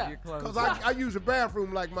didn't have your clothes. Because I use the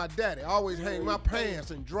bathroom like my daddy. I always hang my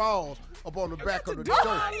pants and drawers up on the back of the door. Because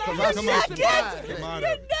I Come see on, somebody. come on.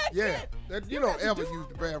 Yeah, you don't ever use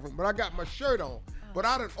the bathroom. But I got my shirt on. But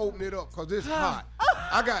I didn't open it up because it's hot.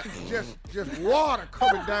 I got just water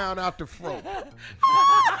coming down out the front.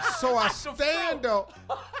 So I stand up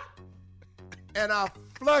and I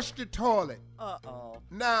flush the toilet. Uh-oh.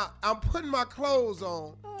 Now I'm putting my clothes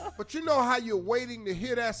on But you know how you're waiting to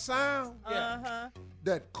hear that sound? That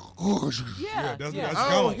Yeah, that's I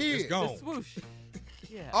gone. don't hear It's it. gone. swoosh.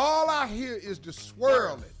 Yeah. All I hear is the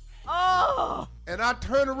swirling. Oh. And I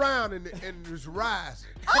turn around and it's rising.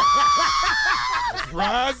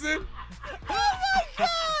 Rising?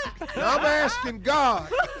 Now I'm asking God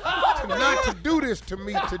to not to do this to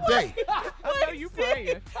me today. I know you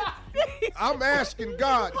praying. I'm asking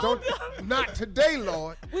God, not today,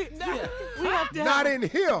 Lord. We have to Not have, in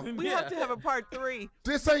here. we have to have a part 3.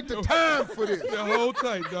 This ain't the time for this. Yeah, hold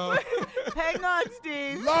tight, dog. Hang on,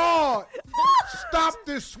 Steve. Lord, stop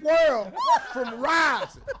this swirl from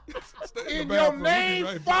rising. In your name,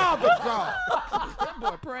 Father God. That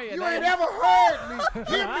boy praying. You ain't ever heard me.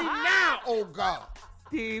 Hear me now, oh God.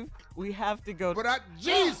 Steve, we have to go. But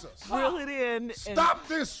Jesus, reel it in. and- stop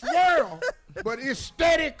this swirl, but it's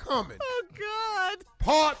steady coming. Oh, God.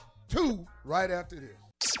 Part 2 right after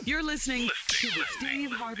this. You're listening to the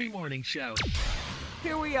Steve Harvey Morning Show.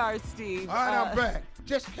 Here we are, Steve. All right, I'm back.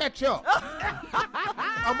 Just catch up.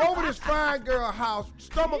 I'm over this fine girl house,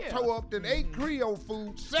 stomach toe up, then ate Creole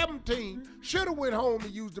food, 17. Should have went home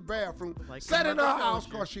and used the bathroom. Sat in her house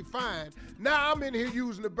because she fine. Now I'm in here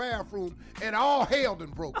using the bathroom, and all hell done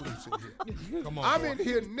broke loose in here. Come on, I'm boy. in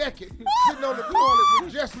here naked, sitting on the toilet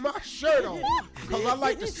with just my shirt on, because I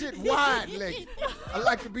like to sit wide-legged. I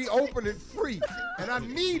like to be open and free, and I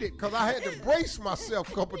need it because I had to brace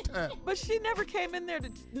myself a couple times. But she never came in there to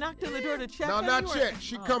knock on the door to check No, on not you, or- yet.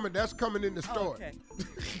 She coming. That's coming in the store. Okay.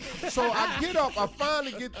 So I get up. I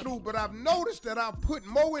finally get through, but I've noticed that I've put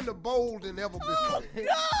more in the bowl than ever before.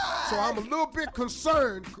 So I'm a little bit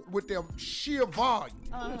concerned with their sheer volume.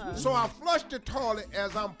 So I flush the toilet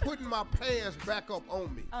as I'm putting my pants back up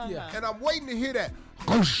on me. And I'm waiting to hear that.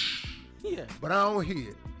 Yeah. But I don't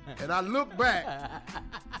hear it. And I look back,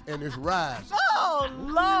 and it's rising. Oh,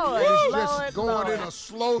 Lord. And it's Lord, just going Lord. in a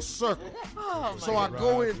slow circle. Oh, So I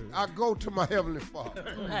go in. I go to my heavenly Father.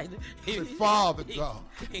 Say, Father God,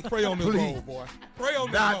 Pray on this Please. bowl, boy. Pray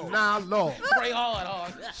on this not bowl. now, Lord. Pray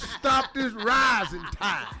hard. Stop this rising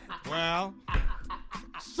tide. Well,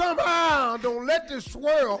 Somehow, don't let this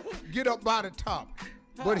swirl get up by the top.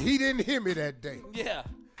 But he didn't hear me that day. Yeah.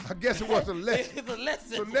 I guess it was a lesson. It's a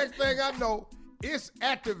lesson. So next thing I know, it's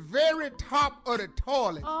at the very top of the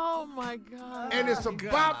toilet, Oh, my God. and it's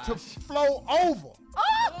about to flow over.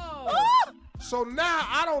 Oh. So now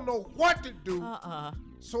I don't know what to do.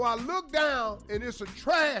 So I look down, and it's a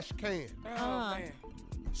trash can.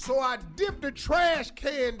 So I dip the trash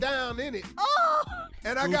can down in it,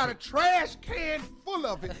 and I got a trash can full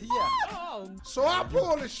of it. Yeah. So I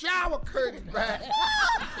pull the shower curtain back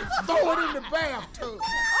and throw it in the bathtub.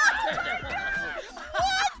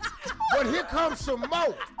 But here comes some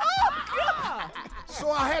more. So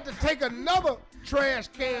I had to take another trash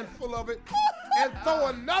can full of it and throw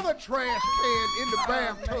another trash can in the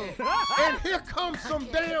bathtub. And here comes some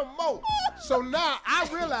damn more. So now I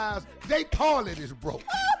realize they toilet is broke.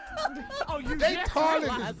 They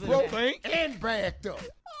toilet is broke and backed up.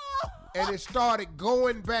 And it started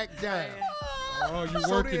going back down. oh, you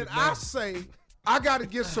So working then it, I man. say, I got to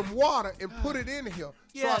get some water and put it in here.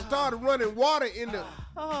 So I started running water in the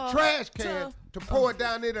trash can to pour it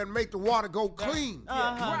down in there and make the water go clean.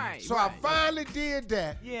 Right. So I finally did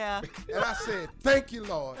that. Yeah. And I said, thank you,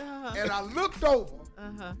 Lord. And I looked over,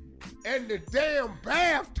 and the damn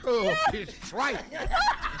bathtub is trifling.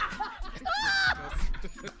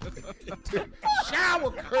 The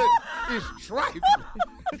shower curtain is trifling.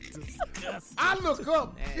 I look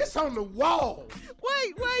up, it's on the wall.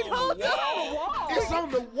 Wait, hold on. It's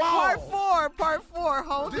on the wall. Part four,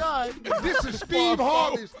 hold on. This is Steve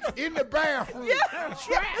Harvey's in the bathroom.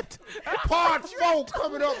 Trapped. Part 4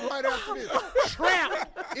 coming up right after this.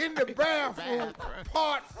 Trapped in the bathroom.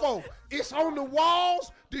 Part 4. It's on the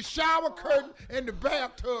walls, the shower curtain, and the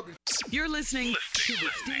bathtub. You're listening to the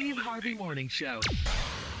Steve Harvey Morning Show.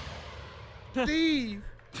 Steve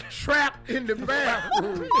trapped in the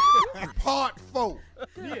bathroom. Part 4.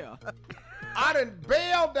 Yeah. I done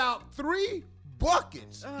bailed out 3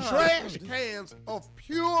 buckets, trash cans of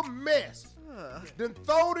pure mess. Then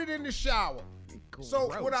throwed it in the shower. So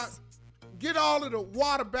when I get all of the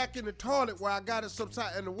water back in the toilet where I got it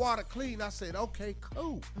subside and the water clean, I said, okay,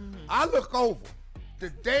 cool. I look over. The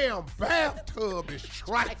damn bathtub is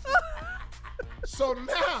trifling. So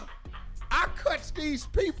now I cut these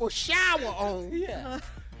people's shower on. Yeah.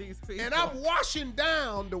 These people. And I'm washing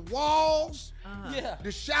down the walls, Yeah.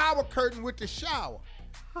 the shower curtain with the shower.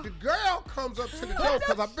 The girl comes up to the door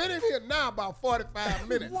because I've been in here now about 45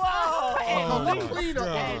 minutes. Whoa. Because the cleanup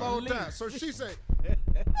was a long time. So she said,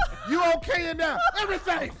 you okay in there?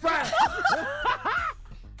 Everything fine.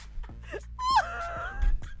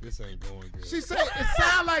 This ain't going good. She said, it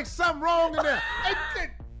sounds like something wrong in there. Hey,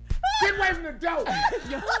 get away from the door.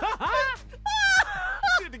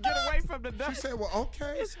 To get away from the door. She said, well,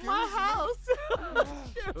 okay. It's my house.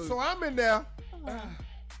 So I'm in there.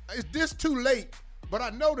 Is this too late? But I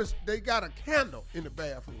noticed they got a candle in the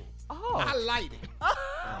bathroom. Oh. I light it.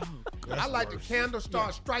 I light the candle,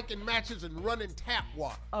 start striking matches and running tap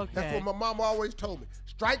water. Okay. That's what my mama always told me.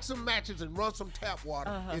 Strike some matches and run some tap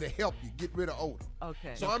water. It'll help you get rid of odor.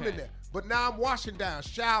 Okay. So I'm in there. But now I'm washing down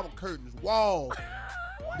shower curtains, walls,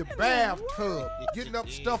 the bathtub, getting up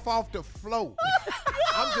stuff off the floor.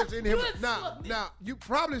 I'm just in here. Now, you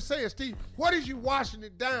probably saying, Steve, what is you washing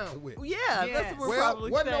it down with? Yeah, that's what we're Well,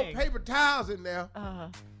 probably wasn't saying. no paper towels in there.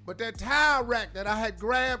 But that towel rack that I had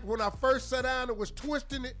grabbed when I first sat down and was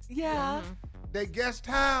twisting it, Yeah. they guest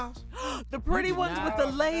towels. The pretty ones with the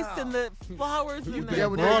lace and the flowers and the... Yeah,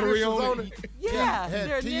 with the embroidery initials on on it. it. Yeah, Had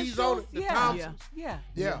their T's on initials. it, the Yeah. Thompsons. Yeah.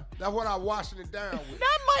 Yeah, that's what I'm washing it down with.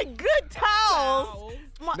 Not my good towels.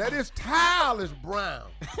 Now this towel is brown.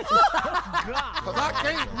 Because I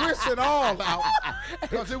can't rinse it all out.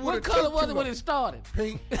 Because it would What have color was it when it started?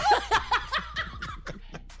 Pink.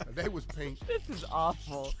 They was pink. This is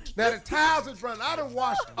awful. Now the towels is brown. I done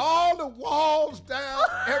washed all the walls down,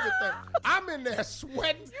 everything. I'm in there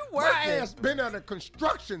sweating. You My working. ass been on a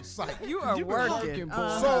construction site. You are working.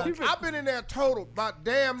 So I've been in there total about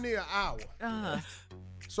damn near an hour.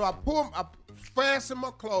 So I fasten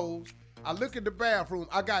my clothes. I look at the bathroom.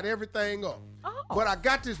 I got everything up. But I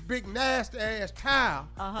got this big nasty ass towel,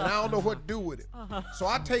 and I don't know what to do with it. So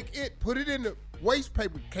I take it, put it in the waste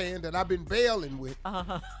paper can that I've been bailing with,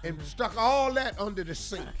 and stuck all that under the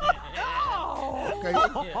sink. Okay.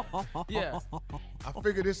 Yeah. I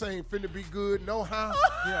figure this ain't finna be good no how.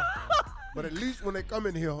 Yeah. But at least when they come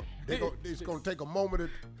in here, it's gonna take a moment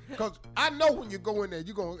because I know when you go in there,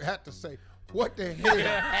 you're gonna have to say, what the hell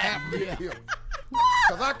happened here?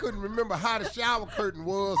 Because I couldn't remember how the shower curtain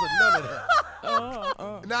was or none of that.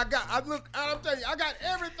 And I'm telling you, I got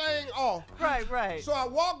everything off. Right. So I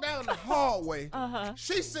walk down the hallway.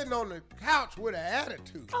 She's sitting on the couch with an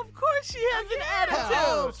attitude. Of course she has an Her attitude.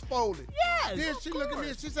 arms folded. Yes, Then of she looked at me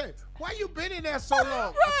and course. she said, why you been in there so long? I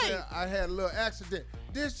Right. said, I had a little accident.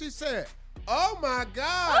 Then she said, oh my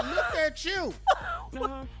God, look at you.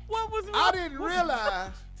 What was wrong? I didn't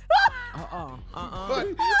realize. But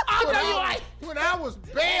when I was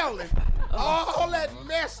bailing all that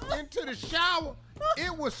mess into the shower,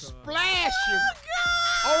 it was splashing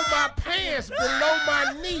on my pants below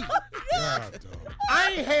my knee.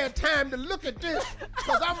 I ain't had time to look at this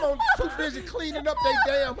because I'm too busy cleaning up their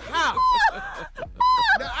damn house.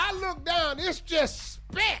 Now I look down, it's just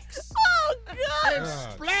specks and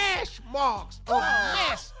splash marks of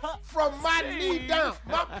mess from my knee down.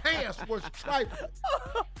 My pants was trifling.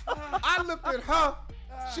 I looked at her,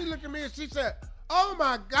 she looked at me and she said, oh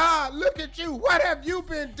my God, look at you. What have you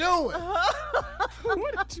been doing?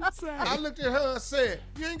 What did you say? I looked at her and said,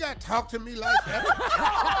 you ain't got to talk to me like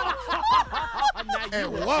that.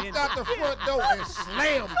 And walked out the front door and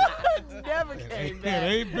slammed it. Never came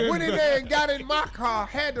back. Went in there and got in my car,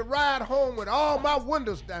 had to ride home with all my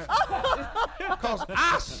windows down. Because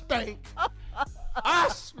I stink. I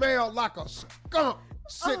smelled like a skunk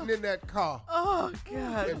sitting in that car. Oh,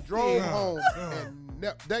 God. And drove home. And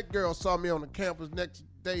that girl saw me on the campus next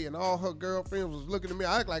day, and all her girlfriends was looking at me.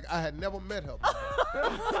 I act like I had never met her.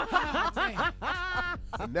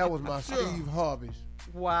 And that was my Steve Harvey's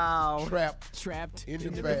Wow. trapped in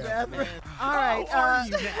the bathroom. All right. How are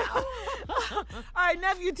you now? All right,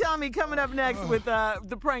 nephew Tommy coming up next with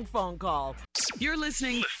the prank phone call. You're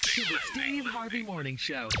listening to the Steve Harvey Morning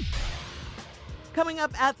Show. Coming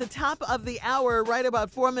up at the top of the hour, right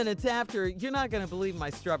about 4 minutes after, you're not going to believe my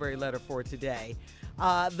strawberry letter for today.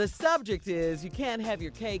 The subject is you can't have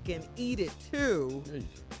your cake and eat it too,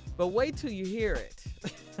 but wait till you hear it.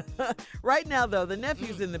 Right now, though, the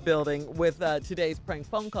nephew's in the building with today's prank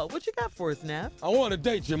phone call. What you got for us, Neff? I want to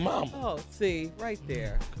date your mama. Oh, see, right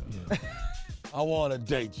there. I want to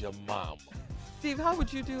date your mama. Steve, how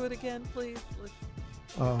would you do it again, please?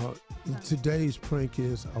 Today's prank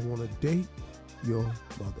is I want to date your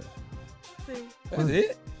mother. See? That's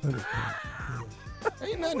it? Yeah.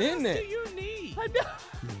 Ain't nothing in there. What do you need? I know.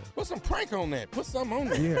 Put some prank on that. Put something on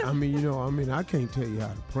there. Yeah, I can't tell you how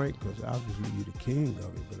to prank because obviously you're the king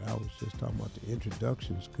of it, but I was just talking about the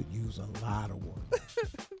introductions could use a lot of work.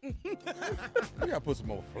 You got to put some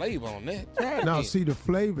more flavor on that. Try it Now, again. see, the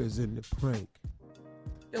flavor is in the prank.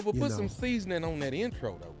 Yeah, but you put know. some seasoning on that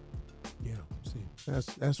intro, though. Yeah, see,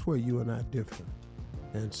 that's where you and I differ.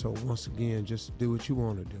 And so, once again, just do what you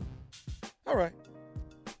want to do. All right.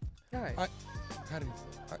 All right. How do you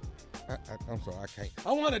say? I'm sorry, I can't.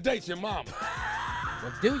 I want to date your mama.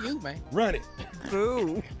 Well, do you, man? Run it.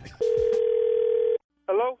 Boo.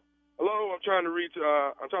 Hello? Hello, I'm trying to reach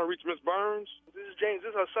Miss Burns. This is James. This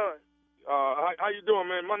is her son. How you doing,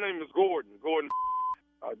 man? My name is Gordon.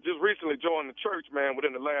 I just recently joined the church, man,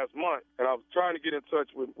 within the last month, and I was trying to get in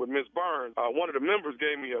touch with Miss Burns. One of the members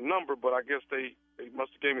gave me a number, but I guess they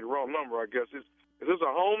must have gave me the wrong number. I guess is this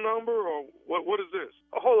a home number or what? What is this?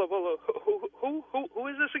 Oh, hold up. Who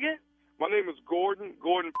is this again? My name is Gordon.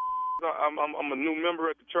 I'm a new member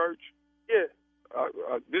at the church. Yeah.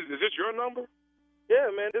 Is this your number?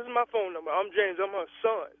 Yeah, man. This is my phone number. I'm James. I'm her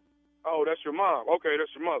son. Oh, that's your mom. Okay, that's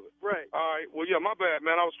your mother. Right. All right. Well, yeah, my bad,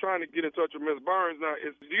 man. I was trying to get in touch with Miss Burns. Now, do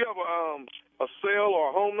you have a cell or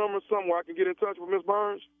a home number somewhere I can get in touch with Miss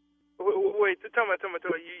Burns? Wait, tell me.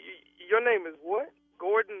 Your name is what?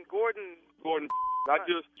 Gordon. I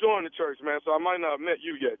just joined the church, man, so I might not have met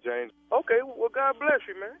you yet, James. Okay. Well, God bless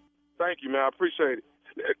you, man. Thank you, man. I appreciate it.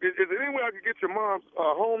 Is there any way I could get your mom's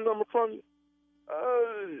home number from you?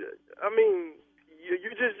 I mean, you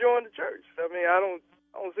just joined the church. I mean, I don't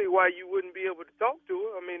see why you wouldn't be able to talk to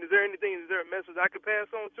her. I mean, is there a message I could pass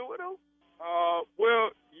on to her, though? Well,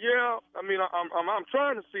 yeah. I mean, I'm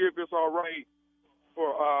trying to see if it's all right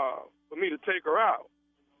for me to take her out.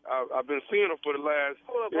 I've been seeing her for the last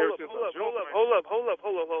Hold up.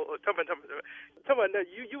 Tell me, now,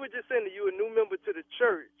 you were just saying that you were a new member to the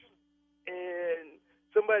church, and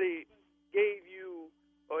somebody gave you,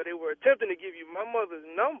 or they were attempting to give you my mother's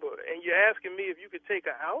number, and you're asking me if you could take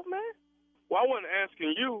her out, man? Well, I wasn't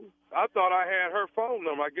asking you. I thought I had her phone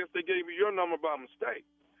number. I guess they gave me your number by mistake.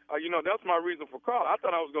 That's my reason for calling. I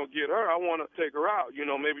thought I was going to get her. I want to take her out,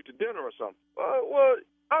 maybe to dinner or something. Well,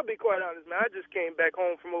 I'll be quite honest, man. I just came back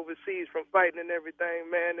home from overseas from fighting and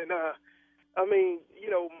everything, man. And, I mean,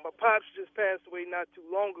 my pops just passed away not too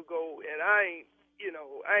long ago, and I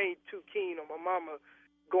ain't too keen on my mama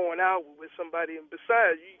going out with somebody. And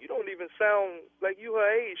besides, you don't even sound like you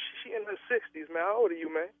her age. She in her 60s, man. How old are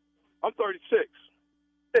you, man? I'm 36. Get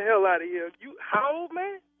the hell out of here. How old,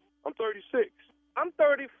 man? I'm 36. I'm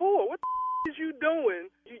 34. What the is you doing?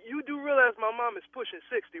 You do realize my mom is pushing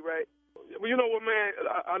 60, right? Well, you know what, man?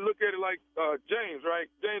 I look at it like James, right?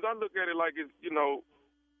 James, I look at it like it's, age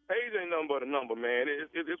ain't nothing but a number, man.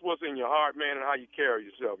 It's what's in your heart, man, and how you carry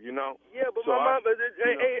yourself, Yeah, but my mom, but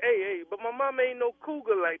my mom ain't no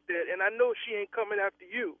cougar like that, and I know she ain't coming after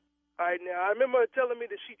you. All right, now, I remember her telling me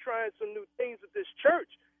that she trying some new things at this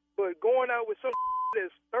church, but going out with some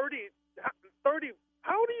that's 30,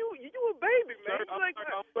 how old are you? You a baby, man.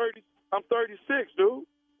 I'm 36, dude.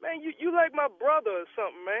 Man, you like my brother or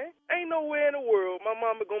something, man. Ain't nowhere in the world my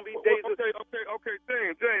mama gonna be dating. Okay,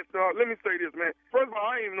 James, let me say this, man. First of all,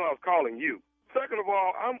 I didn't even know I was calling you. Second of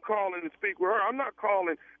all, I'm calling to speak with her. I'm not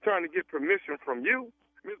calling trying to get permission from you.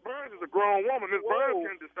 Miss Burns is a grown woman. Miss Burns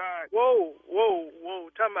can decide. Whoa.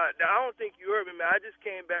 Time out. Now, I don't think you heard me, man. I just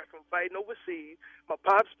came back from fighting overseas. My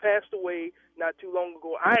pops passed away not too long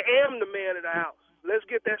ago. I am the man of the house. Let's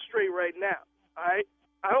get that straight right now, all right?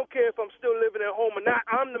 I don't care if I'm still living at home or not.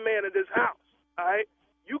 I'm the man of this house, all right?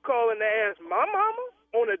 You calling to ask my mama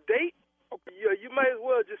on a date? Okay. Yeah, you might as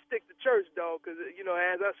well just stick to church, dog, because,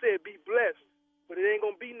 as I said, be blessed. But it ain't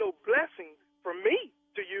going to be no blessing from me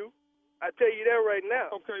to you. I tell you that right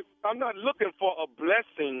now. Okay, I'm not looking for a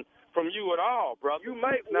blessing from you at all, brother. You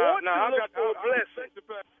might want to look for a blessing.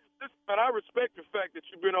 I respect the fact that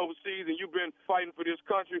you've been overseas and you've been fighting for this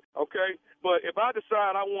country, okay? But if I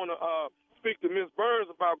decide I want to speak to Miss Burns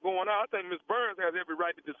about going out, I think Miss Burns has every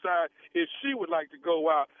right to decide if she would like to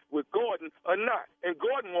go out with Gordon or not. And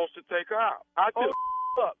Gordon wants to take her out.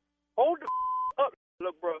 Hold the up.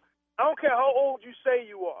 Look, bro, I don't care how old you say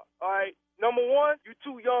you are, all right? Number one, you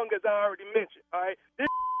too young, as I already mentioned, all right? This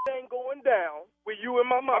ain't going down with you and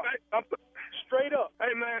my mom. Straight up.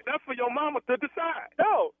 Hey, man, that's for your mama to decide.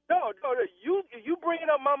 No. You bringing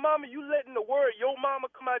up my mama, you letting the word your mama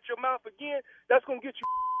come out your mouth again, that's going to get you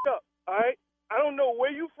up, all right? I don't know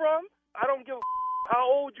where you from. I don't give a how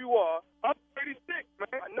old you are. I'm 36,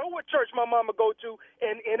 man. I know what church my mama go to,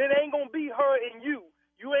 and it ain't going to be her and you.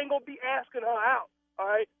 You ain't going to be asking her out, all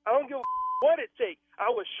right? I don't give a what it takes. I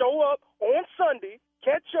would show up on Sunday,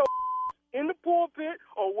 catch your in the pulpit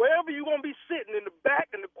or wherever you're going to be sitting, in the back,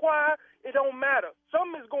 in the choir. It don't matter.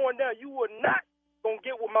 Something is going down. You are not going to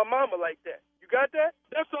get with my mama like that. You got that?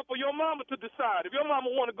 That's up for your mama to decide. If your mama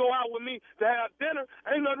want to go out with me to have dinner,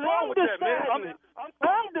 ain't nothing wrong with that, man.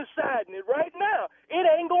 I'm deciding it right now. It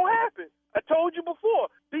ain't going to happen. I told you before,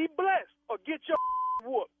 be blessed or get your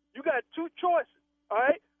whooped. You got two choices, all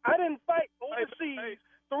right? I didn't fight overseas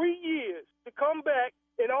 3 years to come back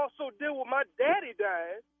and also deal with my daddy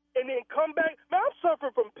dying. and then come back. Man, I'm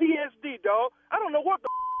suffering from PSD, dog. I don't know what the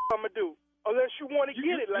I'm going to do unless you want to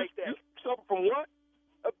get it like that. You suffer from what?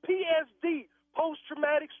 A PSD,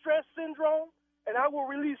 post-traumatic stress syndrome, and I will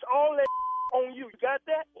release all that on you. You got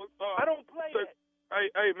that? I don't play that.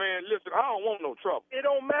 Hey, man, listen, I don't want no trouble. It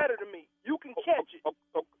don't matter to me. You can catch it.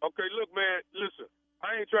 Okay, look, man, listen.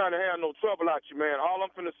 I ain't trying to have no trouble out you, man. All I'm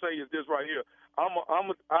finna say is this right here.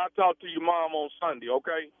 I'll talk to your mom on Sunday,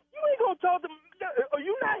 okay? You ain't gonna talk to me. Are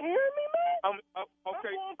you not hearing me, man?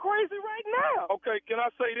 Okay. I'm going crazy right now. Okay, can I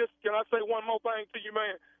say this? Can I say one more thing to you,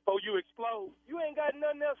 man, before you explode? You ain't got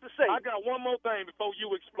nothing else to say. I got one more thing before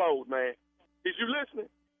you explode, man. Is you listening?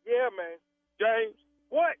 Yeah, man. James?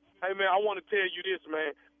 What? Hey, man, I want to tell you this,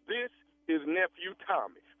 man. This is Nephew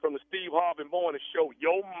Tommy from the Steve Harvey Morning Show.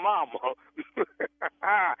 Your mama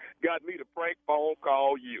got me to prank phone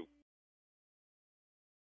call you.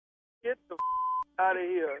 Get the out of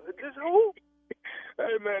here. This who?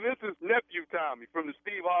 Hey, man, this is Nephew Tommy from the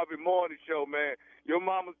Steve Harvey Morning Show, man. Your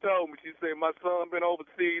mama told me, she said, my son been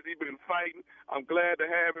overseas. He been fighting. I'm glad to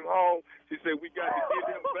have him home. She said, we got to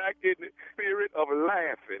get him back in the spirit of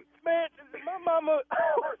laughing. Man, my mama,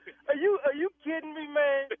 are you kidding me,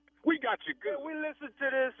 man? We got you good. Man, we listen to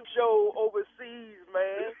this show overseas,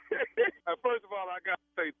 man. First of all, I got to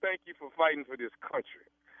say thank you for fighting for this country.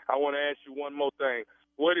 I want to ask you one more thing.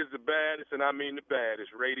 What is the baddest, and I mean the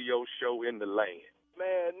baddest, radio show in the land?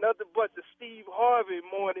 Man, nothing but the Steve Harvey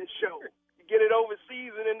Morning Show. You get it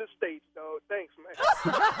overseas and in the States, dog. Thanks, man.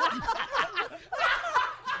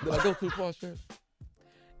 Did I go too far, Sheriff?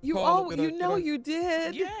 You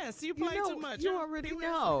did. Yes, you play too much. You already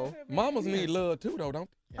know. Mamas need love too, though, don't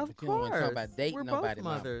they? Yeah, Of but you don't want to talk course. about dating We're nobody, both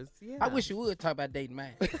mama. mothers. Yeah. I wish you would talk about dating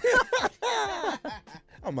mine.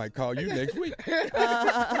 I might call you next week.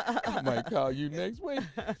 I might call you next week.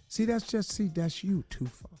 See, that's you too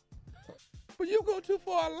far. But you go too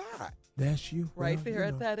far a lot. That's you. Right Well, there you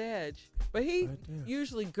at know. that edge. But he Right there.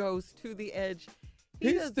 usually goes to the edge.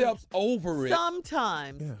 He doesn't- steps over it.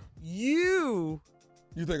 Sometimes Yeah. you.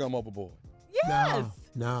 You think I'm overboard? Yes.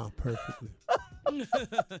 No, perfectly.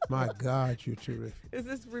 My God, you're terrific. Is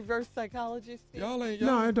this reverse psychology, Steve? Y'all ain't.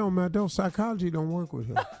 No, it don't matter. Psychology don't work with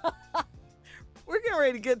him. We're getting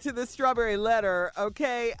ready to get to the strawberry letter,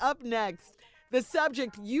 okay? Up next, the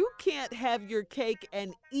subject, you can't have your cake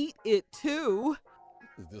and eat it too.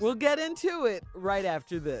 We'll get into it right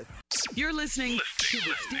after this. You're listening to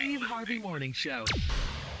the Steve Harvey Morning Show.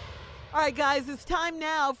 All right, guys, it's time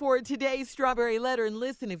now for today's strawberry letter. And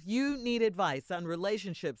listen, if you need advice on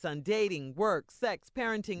relationships, on dating, work, sex,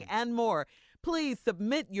 parenting, and more, please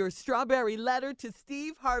submit your strawberry letter to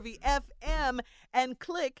Steve Harvey FM and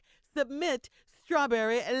click Submit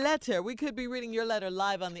Strawberry Letter. We could be reading your letter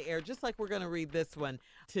live on the air, just like we're going to read this one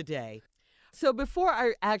today. So before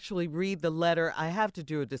I actually read the letter, I have to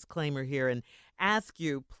do a disclaimer here and ask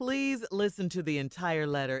you, please listen to the entire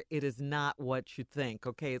letter. It is not what you think,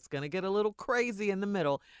 okay? It's going to get a little crazy in the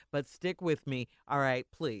middle, but stick with me. All right,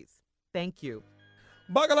 please. Thank you.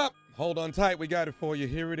 Buckle up. Hold on tight. We got it for you.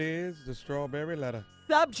 Here it is, the strawberry letter.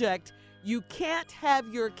 Subject, you can't have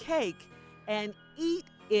your cake and eat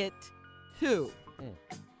it too.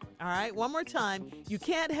 All right, one more time. You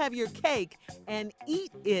can't have your cake and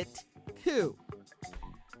eat it too.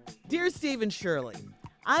 Dear Steve and Shirley,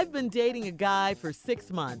 I've been dating a guy for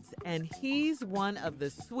 6 months, and he's one of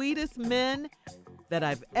the sweetest men that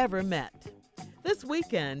I've ever met. This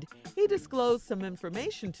weekend, he disclosed some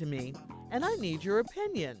information to me, and I need your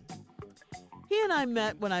opinion. He and I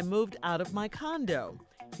met when I moved out of my condo.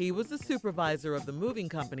 He was the supervisor of the moving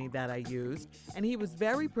company that I used, and he was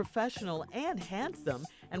very professional and handsome,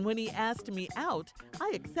 and when he asked me out,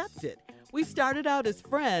 I accepted. We started out as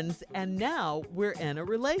friends, and now we're in a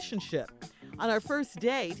relationship. On our first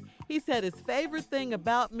date, he said his favorite thing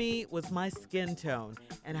about me was my skin tone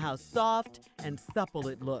and how soft and supple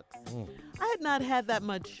it looks. I had not had that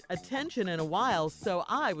much attention in a while, so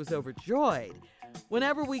I was overjoyed.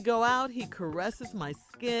 Whenever we go out, he caresses my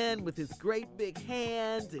skin with his great big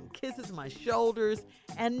hands and kisses my shoulders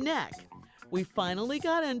and neck. We finally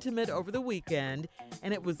got intimate over the weekend,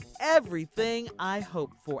 and it was everything I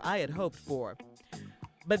had hoped for.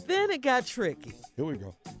 But then it got tricky. Here we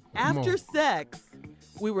go. After sex,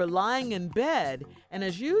 we were lying in bed, and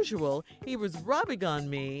as usual, he was rubbing on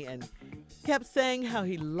me and kept saying how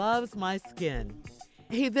he loves my skin.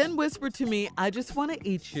 He then whispered to me, "I just want to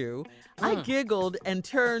eat you." I giggled and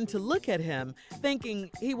turned to look at him,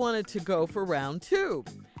 thinking he wanted to go for round 2.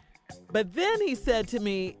 But then he said to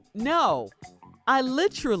me, "No, I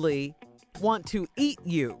literally want to eat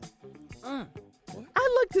you." I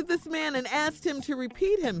looked at this man and asked him to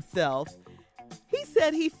repeat himself. He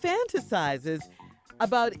said he fantasizes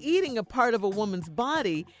about eating a part of a woman's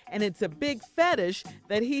body, and it's a big fetish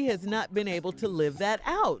that he has not been able to live that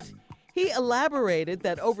out. He elaborated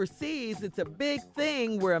that overseas it's a big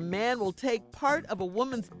thing where a man will take part of a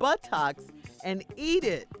woman's buttocks and eat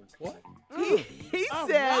it. What? He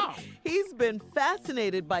said he's been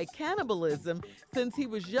fascinated by cannibalism since he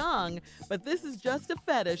was young, but this is just a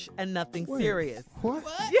fetish and nothing serious. What?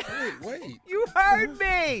 Wait. You heard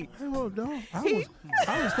me. Hold on. I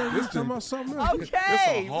was thinking you were talking about something else.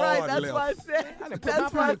 Okay, hard right. That's left. why I said.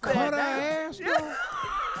 That's why I Cut her said. ass, though.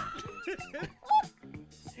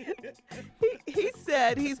 He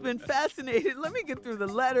said he's been fascinated. Let me get through the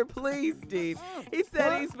letter, please, Steve. He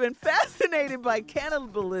said he's been fascinated by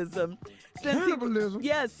cannibalism. Cannibalism?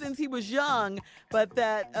 Yes, since he was young, but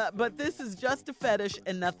this is just a fetish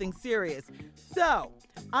and nothing serious. So,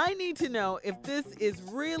 I need to know if this is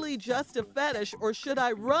really just a fetish or should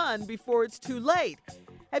I run before it's too late?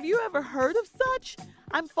 Have you ever heard of such?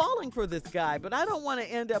 I'm falling for this guy, but I don't want to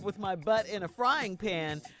end up with my butt in a frying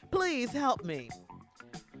pan. Please help me.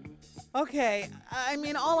 Okay, I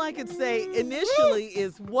mean, all I could say initially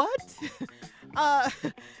is what?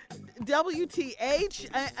 WTH?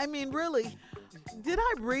 I mean, really, did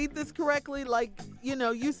I read this correctly? Like,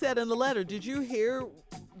 you said in the letter, did you hear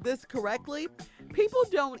this correctly? People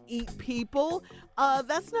don't eat people.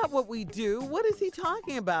 That's not what we do. What is he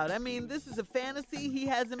talking about? I mean, this is a fantasy he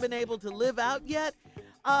hasn't been able to live out yet.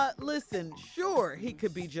 Listen, sure, he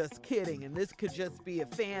could be just kidding, and this could just be a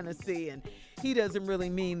fantasy, and he doesn't really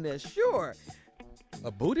mean this. Sure.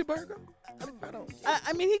 A booty burger?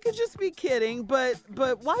 I mean, he could just be kidding, but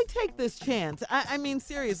why take this chance? I mean,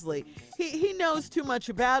 seriously, he knows too much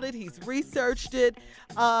about it. He's researched it.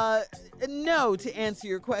 No, to answer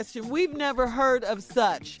your question, we've never heard of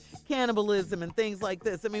such cannibalism and things like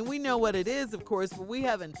this. I mean, we know what it is, of course, but we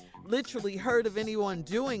haven't literally heard of anyone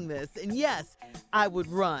doing this. And yes, I would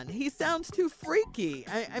run. He sounds too freaky.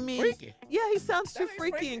 I mean, Freaky? Yeah, he sounds too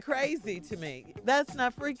freaky and crazy to me. That's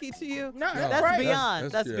not freaky to you? No, that's right.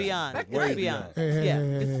 beyond. That's That's beyond. That's It's way beyond. beyond. Yeah,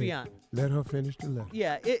 it's beyond. Let her finish the letter.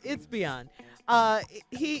 Yeah, it's beyond.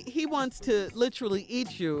 He wants to literally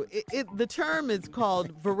eat you. The term is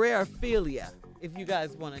called voraphilia, if you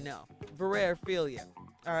guys want to know. Voraphilia.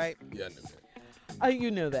 All right? Yeah, I knew that. Oh,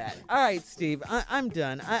 you know that. All right, Steve, I'm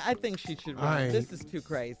done. I think she should run. This is too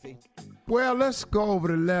crazy. Well, let's go over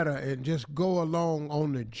the letter and just go along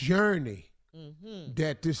on the journey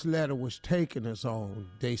that this letter was taking us on.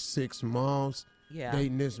 They 6 months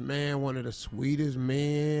dating this man, one of the sweetest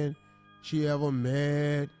men she ever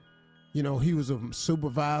met. You know, he was a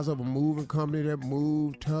supervisor of a moving company that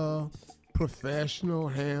moved her, professional,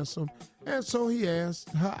 handsome, and so he asked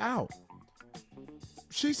her out.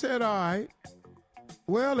 She said, all right.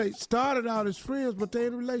 Well, they started out as friends, but they're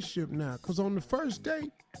in a relationship now. Because on the first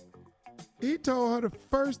date, he told her the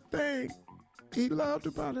first thing he loved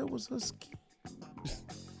about her was her skin.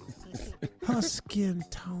 Her skin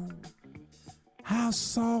tone. How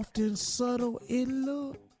soft and subtle it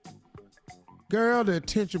looked. Girl, the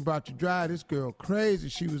attention about to drive this girl crazy.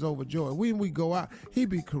 She was overjoyed. When we go out, he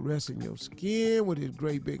be caressing your skin with his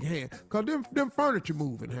great big hand. Because them furniture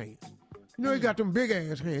moving hands. You know, he got them big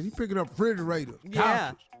ass hands. He picking up refrigerators,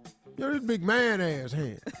 couches. You know, this big man ass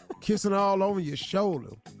hand. Kissing all over your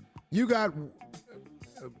shoulder. You got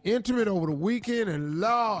intimate over the weekend, and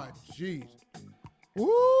Lord Jesus. Woo,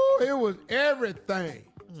 it was everything.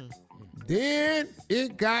 Then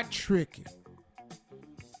it got tricky.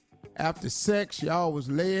 After sex, y'all was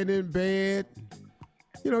laying in bed.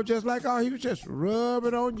 You know, just like he was just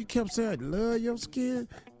rubbing on you. Kept saying, I love your skin.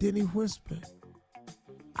 Then he whispered,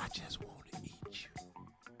 I just want to eat you.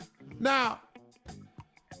 Now,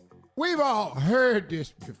 we've all heard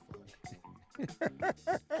this before.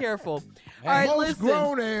 Careful. All right, most listen.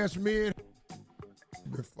 grown-ass men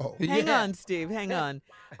before. Hang on, Steve. Hang on.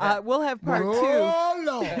 We'll have part two. Oh,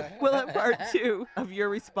 Lord. We'll have part 2 of your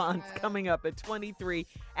response coming up at 23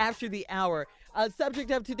 after the hour. Subject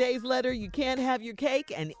of today's letter, you can't have your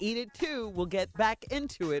cake and eat it too. We'll get back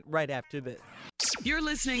into it right after this. You're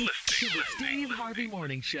listening to the Steve Harvey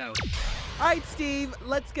Morning Show. All right, Steve,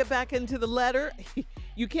 let's get back into the letter.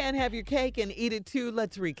 You can't have your cake and eat it too.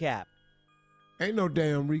 Let's recap. Ain't no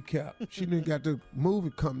damn recap. She done got the movie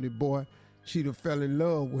company boy she done fell in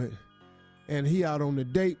love with. And he out on the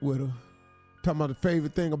date with her. Talking about the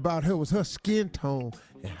favorite thing about her was her skin tone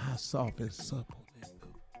and how soft and supple it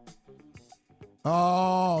looked.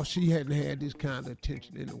 Oh, she hadn't had this kind of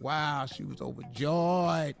attention in a while. She was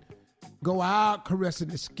overjoyed. Go out, caressing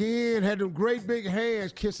the skin, had them great big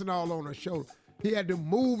hands kissing all on her shoulder. He had the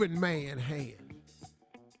moving man hands.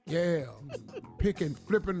 Yeah, picking,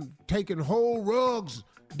 flipping, taking whole rugs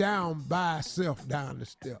down by herself down the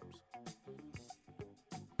steps,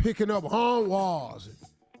 picking up armoires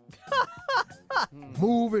and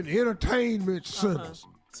moving entertainment centers.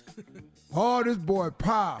 Oh, this boy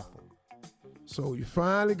powerful. So you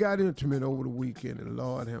finally got intimate over the weekend, and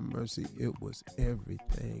Lord have mercy, it was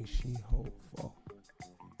everything she hoped for.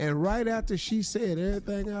 And right after she said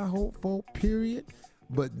everything I hoped for, period,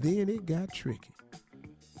 but then it got tricky.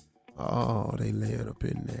 Oh, they laying up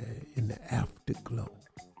in there in the afterglow.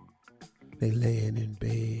 They laying in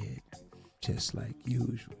bed just like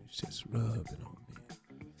usual, just rubbing on me.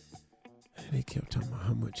 And they kept talking about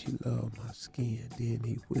how much he loved my skin. Then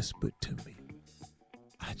he whispered to me,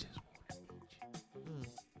 I just want to eat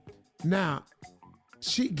you. Now,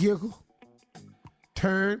 she giggled,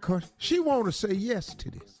 turned, cause she wanted to say yes to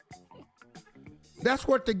this. That's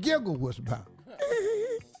what the giggle was about.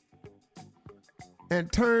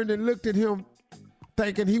 And turned and looked at him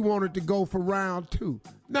thinking he wanted to go for round 2.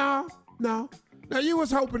 No. Now you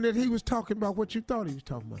was hoping that he was talking about what you thought he was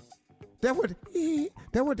talking about. That's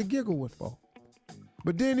what the giggle was for.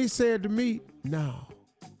 But then he said to me, no,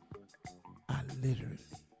 I literally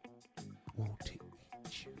want to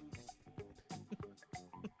eat you.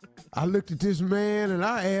 I looked at this man and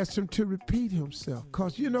I asked him to repeat himself.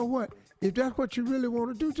 Because you know what? If that's what you really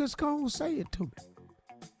want to do, just go and say it to me.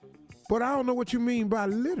 But I don't know what you mean by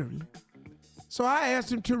literally. So I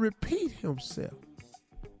asked him to repeat himself.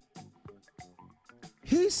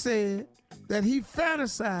 He said that he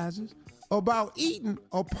fantasizes about eating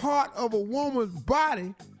a part of a woman's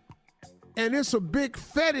body, and it's a big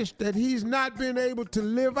fetish that he's not been able to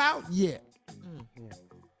live out yet.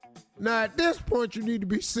 Now, at this point, you need to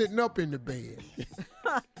be sitting up in the bed.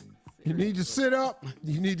 You need to sit up.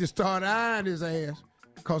 You need to start eyeing his ass,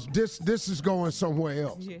 because this is going somewhere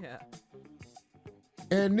else. Yeah.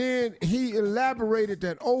 And then he elaborated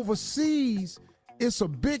that overseas, it's a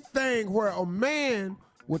big thing where a man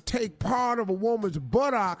would take part of a woman's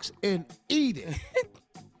buttocks and eat it.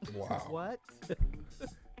 Wow. What?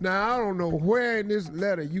 Now, I don't know where in this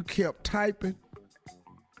letter you kept typing,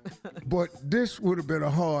 but this would have been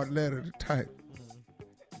a hard letter to type.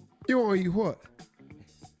 You want to eat what?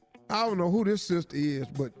 I don't know who this sister is,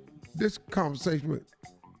 but this conversation with,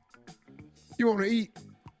 you want to eat?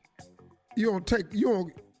 You gonna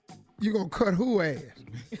cut who ass?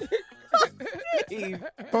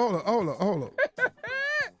 Hold on.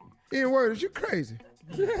 In words, you crazy.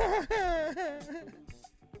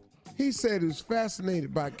 He said he was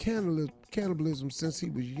fascinated by cannibalism since he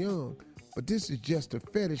was young, but this is just a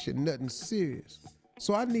fetish and nothing serious.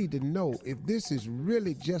 So I need to know if this is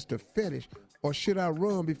really just a fetish or should I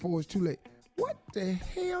run before it's too late? What the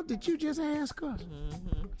hell did you just ask us?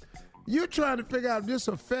 Mm-hmm. You're trying to figure out if this is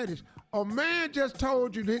a fetish. A man just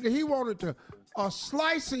told you that he wanted a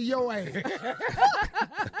slice of your ass.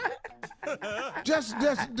 just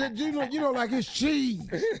you know, like it's cheese,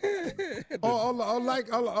 or like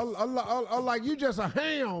you just a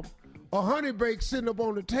ham, or honey bake sitting up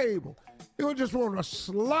on the table. You just want a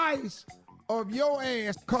slice of your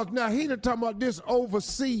ass, cause now he done talking about this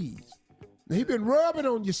overseas. Now, he been rubbing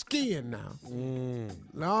on your skin now.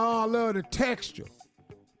 I love the texture.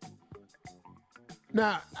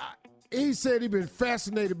 Now, he said he been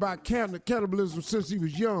fascinated by cannibalism since he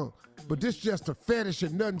was young, but this just a fetish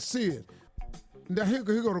and nothing serious. Now, here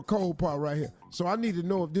go the cold part right here. So I need to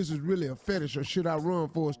know if this is really a fetish or should I run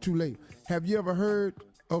before it's too late. Have you ever heard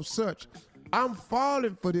of such? I'm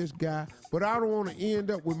falling for this guy, but I don't want to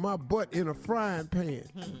end up with my butt in a frying pan.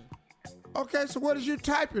 Okay, so what is you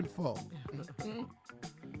typing for?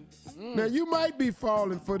 Now, you might be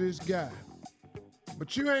falling for this guy,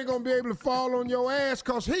 but you ain't gonna be able to fall on your ass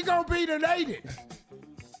because he gonna be donated.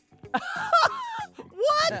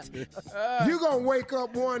 What? You gonna wake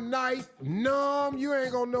up one night numb, you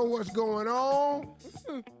ain't gonna know what's going on,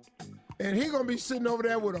 and he gonna be sitting over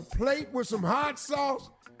there with a plate with some hot sauce,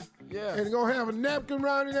 and gonna have a napkin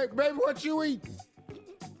around his neck. Baby, what you eating?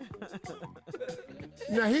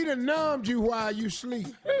 Now, he done numbed you while you sleep.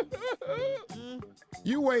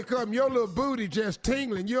 You wake up and your little booty just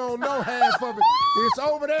tingling. You don't know half of it. It's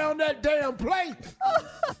over there on that damn plate.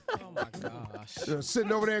 Oh, my gosh.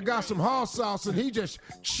 Sitting over there, got some hot sauce, and he just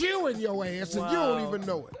chewing your ass, and you don't even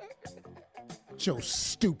know it. Your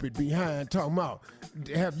stupid behind talking about,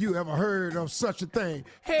 have you ever heard of such a thing?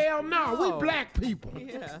 Hell no, we black people.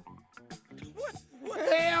 Yeah.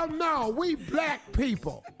 Hell no, we black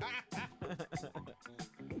people.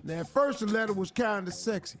 Now, at first the letter was kind of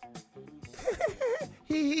sexy.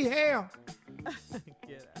 Hell.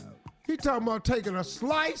 Get out. He talking about taking a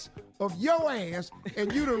slice of your ass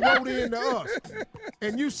and you done wrote into us.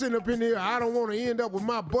 And you sitting up in here, I don't want to end up with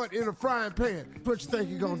my butt in a frying pan. What you think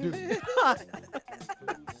you're going to do?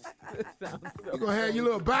 You're going to have your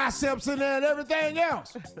little biceps in there and everything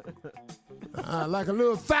else. Like a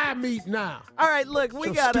little thigh meat now. All right, look,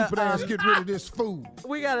 we got to stupid ass get rid of this food.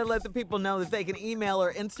 We got to let the people know that they can email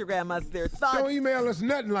or Instagram us their thoughts. Don't email us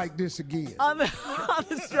nothing like this again. On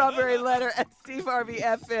the Strawberry Letter at Steve Harvey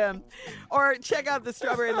FM. Or check out the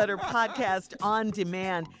Strawberry Letter podcast on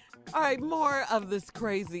demand. All right, more of this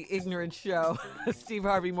crazy, ignorant show, Steve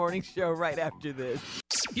Harvey Morning Show, right after this.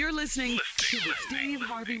 You're listening to the Steve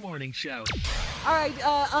Harvey Morning Show. All right,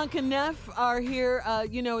 Unc and Neff are here.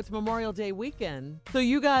 It's Memorial Day weekend. So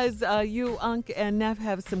you guys, Unc and Neff,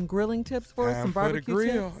 have some grilling tips for us, some barbecue for the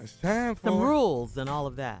grill. tips? It's time for some it. rules and all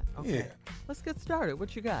of that. Okay. Yeah. Let's get started.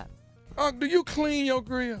 What you got? Unc, do you clean your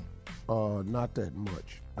grill? Not that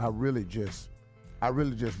much. I really just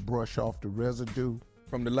brush off the residue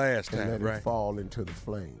from the last and time, let right? it fall into the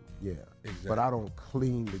flame. Yeah. Exactly. But I don't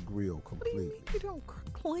clean the grill completely. What do you mean you don't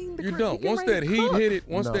clean the You grill? don't. Once that heat hit it,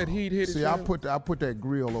 that heat hit it. See, I put that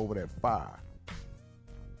grill over that fire.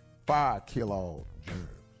 Fire kill all germs.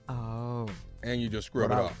 Oh. And you just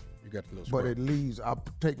scrub it off. You got the little scrub. But it leaves, I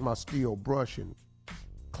take my steel brush and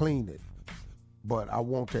clean it. But I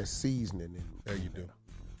want that seasoning in there. You do.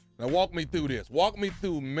 Now walk me through this. Walk me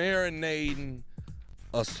through marinating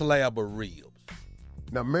a slab of ribs.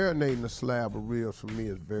 Now, marinating a slab of ribs for me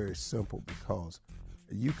is very simple because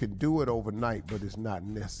you can do it overnight, but it's not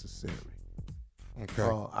necessary. Okay.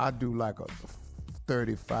 I do like a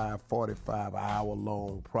 35, 45 hour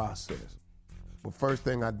long process. But first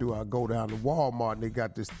thing I do, I go down to Walmart and they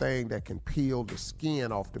got this thing that can peel the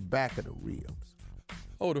skin off the back of the ribs.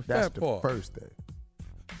 Oh, the That's fat part. That's the first thing.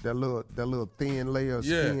 That little thin layer of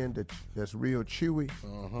skin that's real chewy.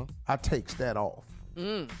 I takes that off.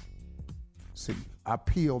 See, I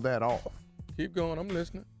peel that off. Keep going, I'm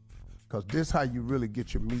listening. Because this how you really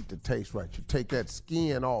get your meat to taste right. You take that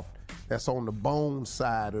skin off that's on the bone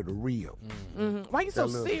side of the rib. Why you so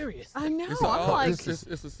serious? I know. It's a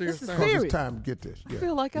serious thing. Because it's time to get this. I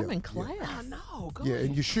feel like I'm in class. I know. Go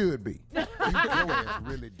and you should be. Your ass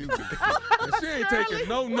really do be. And she ain't taking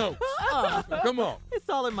no notes. Come on. It's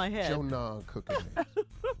all in my head. Your non-cooking man.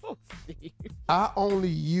 I only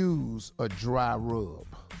use a dry rub.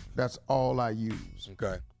 That's all I use.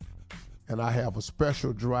 Okay. And I have a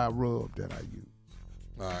special dry rub that I use.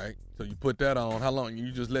 All right. So you put that on. How long?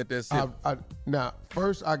 You just let that sit? Now,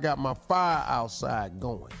 first I got my fire outside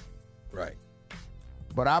going. Right.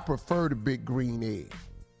 But I prefer the big green egg.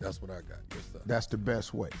 That's what I got. Yes, sir. That's the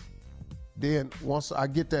best way. Then once I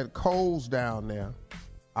get that coals down there,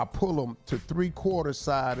 I pull them to 3/4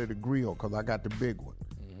 side of the grill because I got the big one.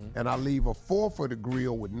 And I leave a 1/4 of the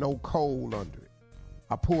grill with no coal under it.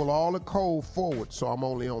 I pull all the coal forward, so I'm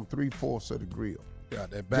only on 3/4 of the grill.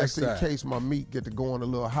 Got that back Just side. in case my meat get to going a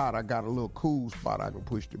little hot, I got a little cool spot I can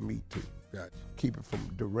push the meat to. Gotcha. Keep it from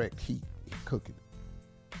direct heat cooking.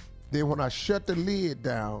 Then when I shut the lid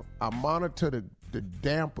down, I monitor the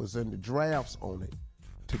dampers and the drafts on it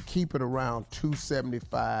to keep it around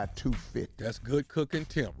 275, 250. That's good cooking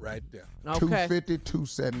temp right there. Okay. 250,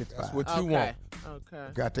 275. That's what you want. Okay.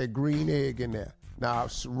 Got that green egg in there. Now, I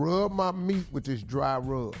rub my meat with this dry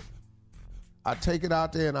rub. I take it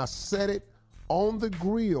out there and I set it on the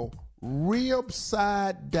grill, rib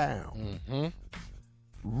side down.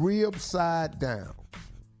 Rib side down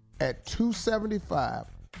at 275,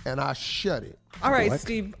 and I shut it. All right,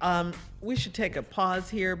 Steve, we should take a pause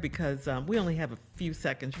here because we only have a few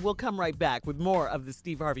seconds. We'll come right back with more of the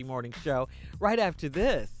Steve Harvey Morning Show right after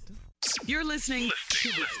this. You're listening to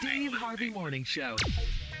the Steve Harvey Morning Show.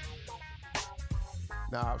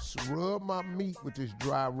 Now, I rub my meat with this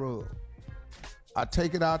dry rub. I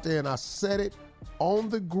take it out there and I set it on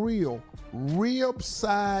the grill, rib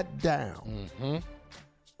side down.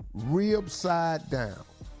 Rib side down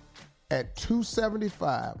at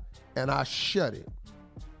 275, and I shut it.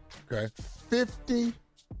 Okay.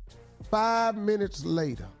 55 minutes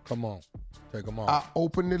later, Come on. Take them off. I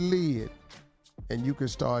open the lid, and you can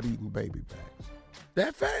start eating baby backs.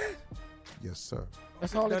 That fast? Yes, sir.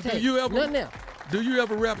 That's all Now, it do takes. you ever- Nothing else. Do you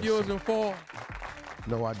ever wrap yours in foil?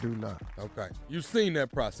 No, I do not. Okay. You've seen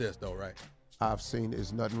that process though, right? I've seen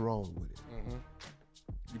there's nothing wrong with it.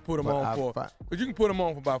 You put them But on I for, fi- but you can put them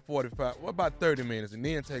on for about 45, about 30 minutes, and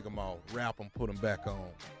then take them off, wrap them, put them back on,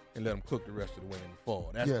 and let them cook the rest of the way in the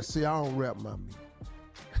foil. That's Yeah, see, I don't wrap my meat.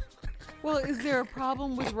 Well, is there a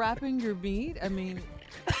problem with wrapping your meat? I mean,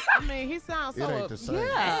 I mean, he sounds It so ain't the same.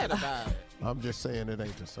 mad about it. I'm just saying it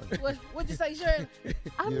ain't the same. What'd you say, Shirley?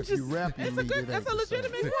 I'm If just. you rap your It's a meat, good. it That's ain't a the same. Yeah.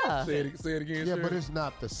 legitimate question. Say it again, Yeah, Shirley. but it's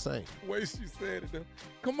not the same. The way she said it, though.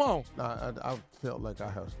 Come on. I felt like I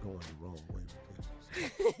was going the wrong way with this.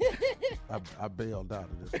 I bailed out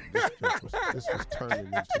of this. This was turning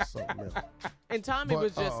into something else. And Tommy But,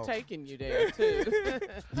 was just taking you there too.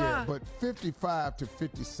 Yeah, but 55 to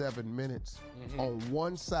 57 minutes on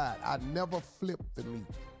one side. I never flip the meat.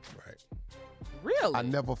 Right. Really? I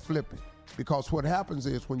never flip it. Because what happens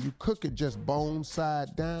is when you cook it just bone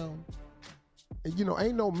side down, you know,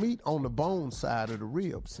 ain't no meat on the bone side of the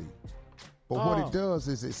rib, see. But what it does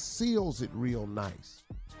is it seals it real nice.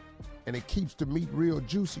 And it keeps the meat real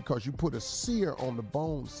juicy because you put a sear on the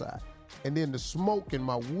bone side. And then the smoke and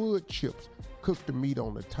my wood chips cook the meat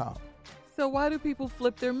on the top. So why do people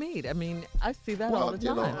flip their meat? I mean, I see that all Well, the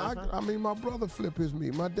you know, time. I mean, my brother flipped his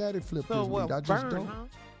meat. My daddy flipped So his what? meat. I just Burn, don't. huh?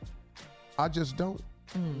 I just don't.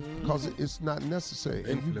 Because it's not necessary.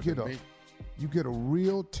 And you get a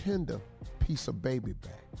real tender piece of baby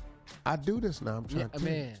back. I do this now. I'm trying to tell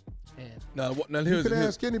you. Man. Now You here's could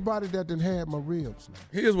ask anybody that done had my ribs now.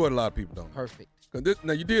 Here's what a lot of people don't know. Perfect.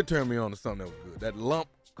 Now, you did turn me on to something that was good. That lump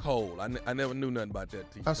coal. I never knew nothing about that.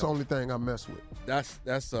 That's the only thing I mess with. That's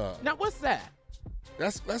Now what's that?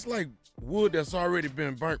 that's like wood that's already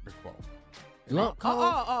been burnt before. Lump coal?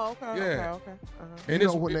 Oh, okay, Yeah. okay. And You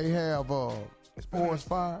know when they have forest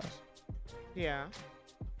fires, Yeah.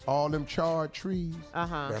 all them charred trees,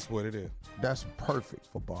 That's what it is. that's perfect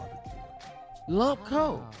for barbecue. Lump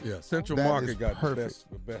coal. Yeah, Central That Market is got perfect.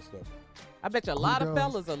 the best of it. I bet you a lot of does?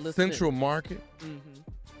 fellas are listening. Central Market.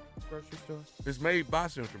 Mm-hmm. Grocery store. It's made by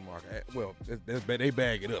Central Market. Well, they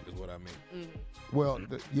bag it up, is what I mean. Well,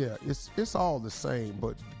 it's all the same,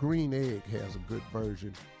 but green egg has a good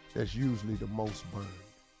version that's usually the most burned.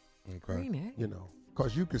 Okay. Green egg? You know,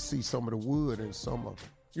 because you can see some of the wood in some of them.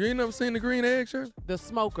 You ain't never seen the green egg, Shirley? The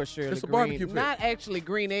smoker, Shirley. It's a green. barbecue pit. Not actually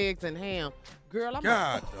green eggs and ham. Girl, I'm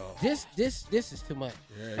God, dog. This is too much.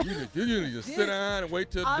 Yeah, you need to sit down and wait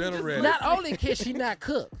till I'm dinner just ready. Not only can she not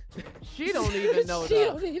cook, She don't even know she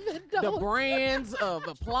don't even the know. brands of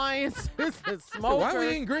appliances and So smokers. why we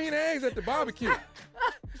eating green eggs at the barbecue?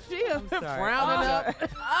 She a sorry. frowning up.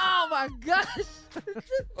 Oh my gosh.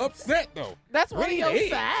 Upset though. That's one of Green your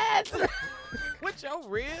eggs. sides. With your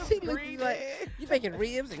ribs, She looked green like egg. you making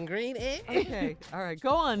ribs and green egg. Okay. All right. Go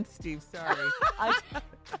on, Steve. Sorry.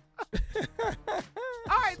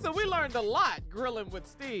 All right, so we learned a lot grilling with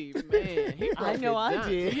Steve. Man, he I broke know it I down.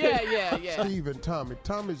 did. Yeah. Steve and Tommy.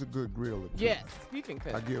 Tommy's a good griller. too. Yes, he can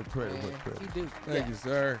cook. I give credit where credit. You do. Thank you,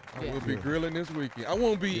 sir. I Yeah. will be Yeah. grilling this weekend. I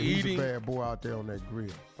won't be Yeah, he's eating. a bad boy out there on that grill.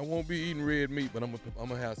 I won't be eating red meat, but I'm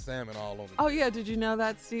gonna have salmon all on it. Oh yeah. Did you know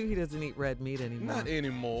that, Steve? He doesn't eat red meat anymore. Not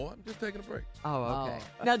anymore. I'm just taking a break. Oh, okay.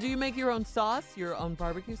 Now, do you make your own sauce, your own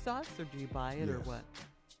barbecue sauce, or do you buy it, or Yes. what?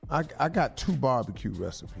 I got 2 barbecue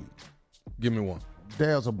recipes. Give me one.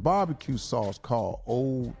 There's a barbecue sauce called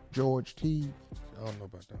Old George T. I don't know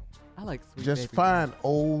about that one. I like sweet Just baby find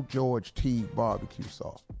Old George T barbecue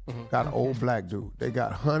sauce. Got an old black dude. They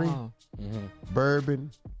got honey, Oh. bourbon,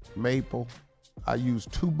 maple. I use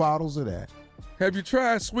 2 bottles of that. Have you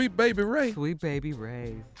tried Sweet Baby Ray? Sweet Baby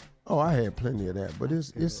Ray's. Oh, I had plenty of that, but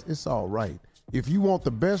it's all right. If you want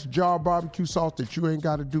the best jar barbecue sauce that you ain't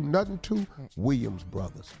got to do nothing to, Williams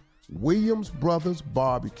Brothers. Williams Brothers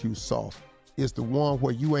barbecue sauce is the one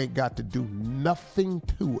where you ain't got to do nothing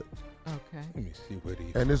to it. Okay. Let me see what he.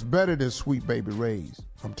 And it's better than Sweet Baby Ray's.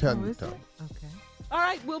 I'm telling Oh, you, is it? Tommy. Okay. All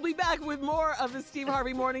right, we'll be back with more of the Steve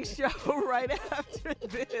Harvey Morning Show right after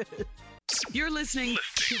this. You're listening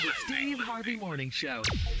to the Steve Harvey Morning Show.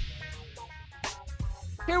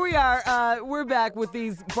 Here we are. We're back with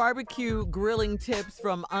these barbecue grilling tips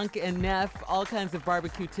from Unc and Neff. All kinds of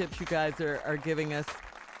barbecue tips you guys are giving us.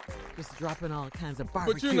 Just dropping all kinds of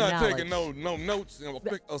barbecue But you're not knowledge. taking no notes or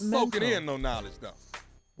Mental. soaking in no knowledge though.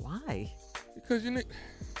 Why? Because you need.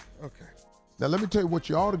 Okay. Now, let me tell you what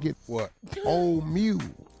you ought to get. What? Old Mule.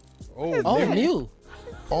 Oh, new.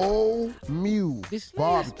 Old Mule This-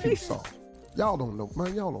 barbecue sauce. Y'all don't know,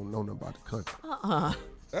 man. Y'all don't know nothing about the country.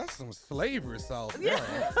 That's some slavery sauce. Yeah.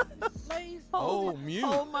 Lays. Oh, Mule.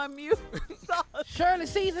 Oh, my mule sauce. Shirley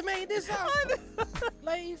Caesar made this sauce.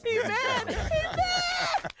 Lays. He mad. He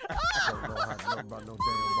mad. I don't know nothing about no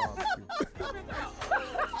damn barbecue.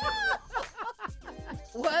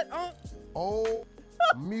 What? Old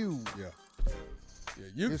Mule. Yeah. Yeah,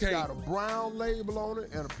 you It's can't. got a brown label on it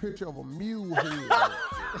and a picture of a mule head on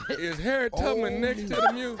it. Is Harriet Tubman Oh, next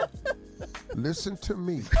to Mule. the mule? Listen to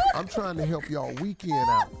me. I'm trying to help y'all weekend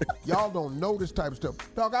out. Y'all don't know this type of stuff.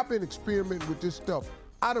 Dog, I've been experimenting with this stuff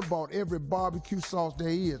I done bought every barbecue sauce there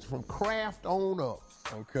is, from Kraft on up.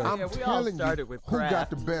 Okay. I'm Yeah, we all telling started you, with who got Kraft.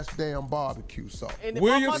 the best damn barbecue sauce? And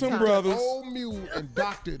Williamson Brothers. Old Mule and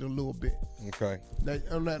doctor it a little bit. Okay. Now,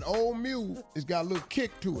 on that Old Mule, it's got a little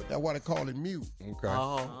kick to it. That's why they call it Mule. Okay.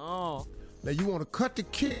 Oh. Now you want to cut the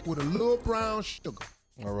kick with a little brown sugar.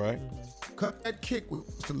 All right. Cut that kick with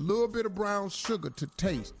just a little bit of brown sugar to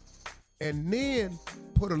taste. And then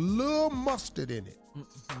put a little mustard in it.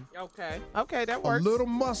 Okay, that A works. little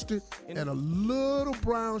mustard and a little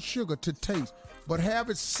brown sugar to taste. But have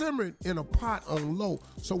it simmered in a pot on low,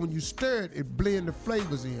 so when you stir it, it blend the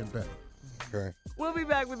flavors in better. Okay. We'll be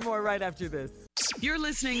back with more right after this. You're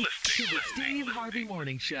listening to the Steve Harvey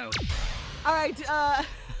Morning Show. All right. All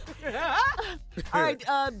right.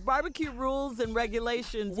 Barbecue rules and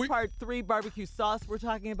regulations, part 3, barbecue sauce. We're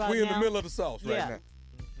talking about We in now. the middle of the sauce right now.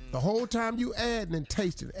 The whole time you adding and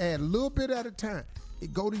tasting, add a little bit at a time.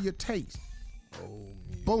 It go to your taste.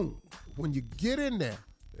 Boom. When you get in there,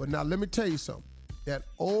 but now let me tell you something. That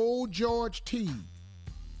old George T,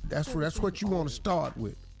 that's what you want to start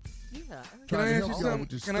with. Yeah. Can I ask you help y'all with something?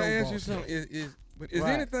 this Can I ask store you bought something? Is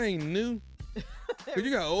Right. anything new? Cause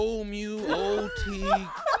you got Old Mule, Old Teague.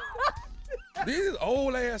 These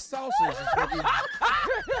old ass sausages.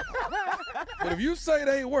 But if you say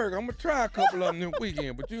they work, I'm gonna try a couple of them this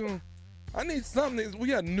weekend. But I need something. We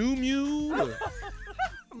got New Mule. Or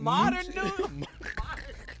Modern new.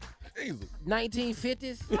 Jesus.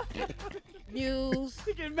 1950s mules.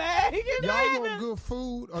 He get mad. Y'all want good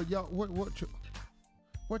food or y'all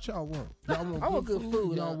what y'all want? Y'all want I want good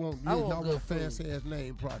food. Y'all want I want y'all good want fancy ass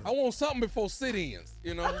name product. I want something before sit-ins.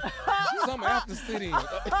 Something after sit-ins.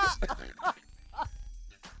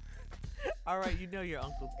 All right, you know your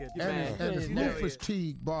uncle's good. And it's You know Rufus it.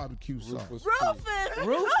 Teague barbecue sauce. Rufus!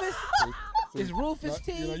 Rufus? Is Rufus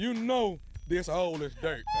T? You know this old as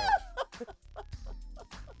dirt.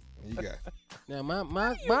 You got. Now my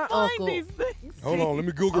Find uncle. these things. Hold on, let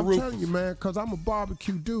me Google I'm Rufus. telling you, man, because I'm a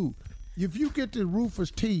barbecue dude. If you get the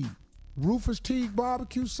Rufus Teague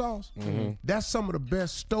barbecue sauce, that's some of the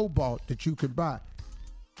best store-bought that you could buy.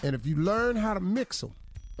 And if you learn how to mix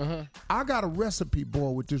them, I got a recipe,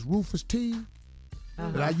 boy, with this Rufus Teague.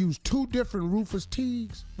 And I use 2 different Rufus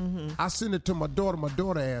Teagues. I sent it to my daughter. My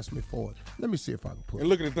daughter asked me for it. Let me see if I can put it. And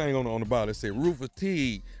look at the thing on the bottle. It said Rufus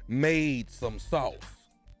Teague made some sauce.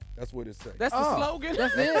 That's what it says. That's the slogan.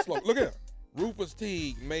 That's That's the it. slogan. Look at it. Rufus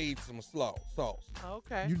Teague made some sauce.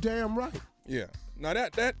 Okay. You damn right. Yeah. Now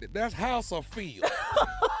that's house or field.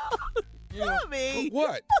 Tommy.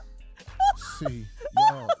 What? See,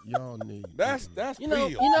 y'all need. That's You know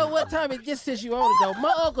field. what time it just since you on it though.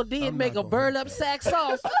 My uncle did I'm make not a gonna burn make up sack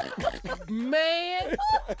sauce. Man.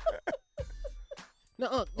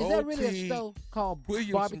 No, is that really a O.T. stove called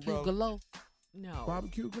Williamson Barbecue Brothers. Galore? No.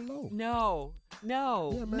 Barbecue galore. No.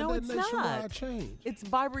 Yeah, man, No, that it's nationwide not. change. It's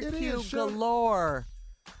barbecue It is, Shirley. galore.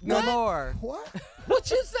 What? Galore. What? What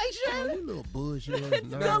you say, Oh, Shirley? you little bullshit. It's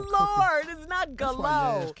galore. It's not That's why your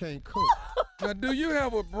galore. ass can't cook. Now, do you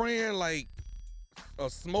have a brand like a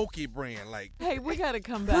smoky brand like Hey, we gotta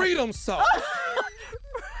come back. Freedom Sauce?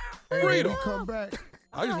 Hey, when Freedom. we come back.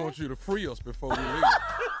 I just want you to free us before we leave.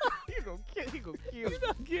 You gonna kill. You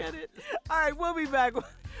don't get it. All right, we'll be back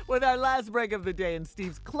with our last break of the day and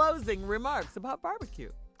Steve's closing remarks about barbecue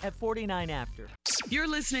at 49 after. You're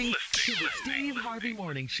listening to the Steve Harvey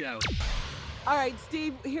Morning Show. All right,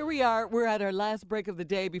 Steve, here we are. We're at our last break of the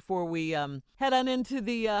day before we head on into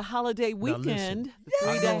the holiday weekend. Now, The listen,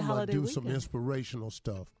 3-day I know I'm holiday gonna do weekend. some inspirational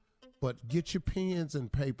stuff, but get your pens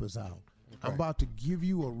and papers out. I'm about to give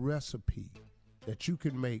you a recipe that you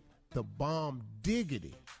can make the bomb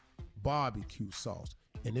diggity barbecue sauce,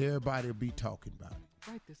 and everybody will be talking about it.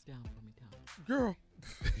 Write this down for me, Tom. Girl.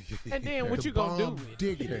 And then what The you gonna do bomb with it?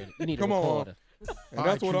 diggity. You need Come a on. recorder. And All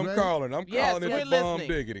that's right, what you I'm ready? calling. I'm Yes, calling we're it the bomb listening.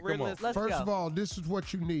 diggity. We're Come on. listening. Let's First go. of all, this is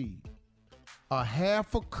what you need. A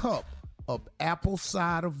half a cup of apple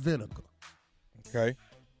cider vinegar. Okay.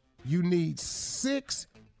 You need 6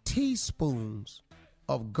 teaspoons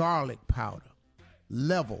of garlic powder.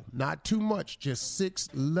 Level, not too much, just 6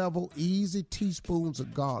 level, easy teaspoons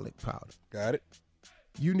of garlic powder. Got it.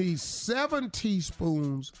 You need 7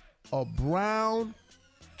 teaspoons of brown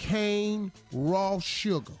cane raw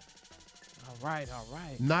sugar. All right.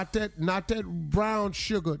 Not that brown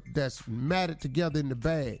sugar that's matted together in the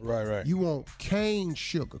bag. Right. You want cane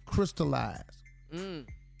sugar, crystallized.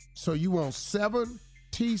 So you want 7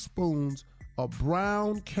 teaspoons of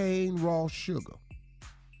brown cane raw sugar.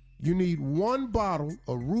 You need 1 bottle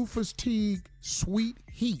of Rufus Teague Sweet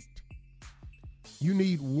Heat. You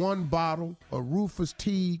need 1 bottle of Rufus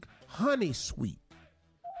Teague Honey Sweet.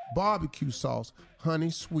 Barbecue sauce, honey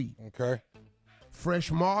sweet. Okay.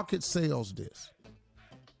 Fresh Market sells this.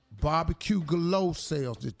 Barbecue Galore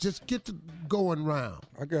sells this. Just get to going round.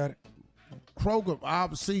 I got it. Kroger,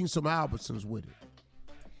 I've seen some Albertsons with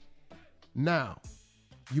it. Now,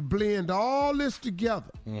 you blend all this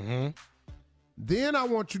together. Mm-hmm. Then I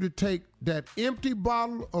want you to take that empty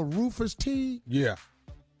bottle of Rufus Tea. Yeah.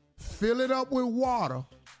 Fill it up with water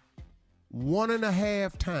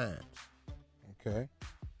 1.5 times. Okay.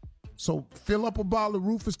 So fill up a bottle of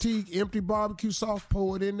Rufus Tea, empty barbecue sauce,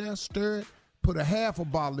 pour it in there, stir it. Put a half a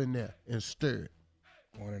bottle in there and stir it.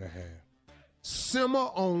 1.5. Simmer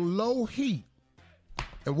on low heat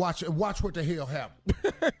and watch what the hell happens.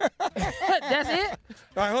 That's it?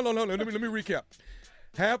 All right, hold on. Let me recap.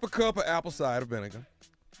 Half a cup of apple cider vinegar.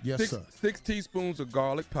 Yes, sir. 6 teaspoons of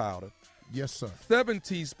garlic powder. Yes, sir. 7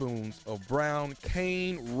 teaspoons of brown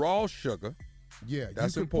cane raw sugar. Yeah,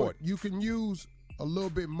 that's important. You can use a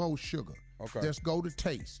little bit more sugar. Okay. Just go to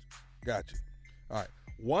taste. Gotcha. All right.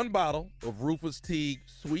 1 bottle of Rufus Teague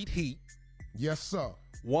Sweet Heat. Yes, sir.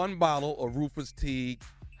 1 bottle of Rufus Teague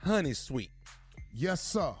Honey Sweet. Yes,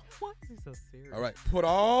 sir. Why is he so serious? All right. Put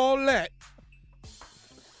all that,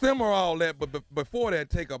 simmer all that, but before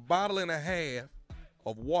that, take a bottle and a half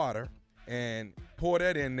of water and pour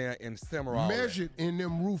that in there and simmer all that. Measured in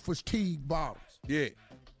them Rufus Teague bottles. Yeah.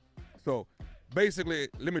 So basically,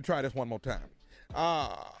 let me try this one more time.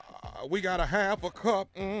 We got a half a cup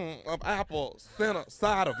of apple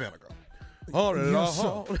cider vinegar. All right, Yes,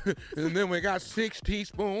 and then we got 6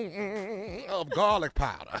 teaspoons of garlic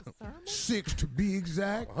powder. 6 to be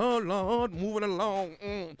exact. Oh, Lord, moving along.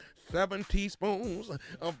 7 teaspoons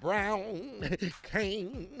of brown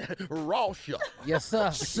cane raw sugar. Yes,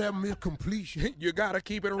 sir. 7 is completion. You got to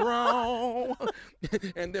keep it raw.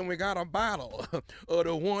 And then we got a bottle of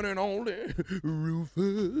the one and only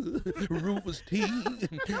Rufus Tea.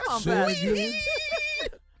 Come on, baby.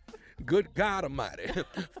 Good God Almighty.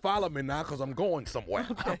 Follow me now because I'm going somewhere.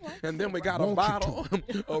 Okay. And then we got a bottle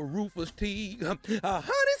of Rufus Tea, honey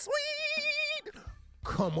sweet.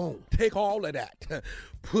 Come on. Take all of that,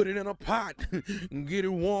 put it in a pot, and get it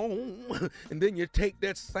warm, and then you take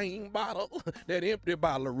that same bottle, that empty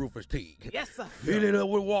bottle of Rufus Tea. Yes, sir. Fill it up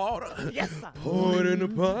with water. Yes, sir. Pour it in the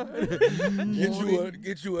pot.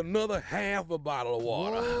 Get you another half a bottle of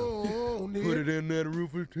water. Whoa, put it in that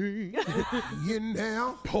Rufus Tea. In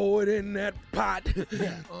there. Pour it in that pot.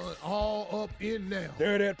 All up in there.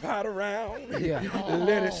 Stir that pot around. Yeah.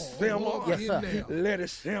 Let it simmer. Yes, sir. Let it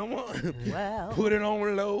simmer. Well. Put it on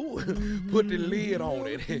low. Put the lid on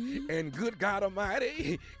it. And good God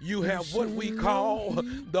Almighty, you have what we call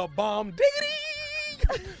the bomb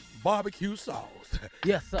diggity barbecue sauce.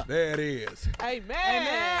 Yes, sir. There it is.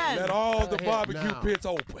 Amen. Let all the barbecue now. pits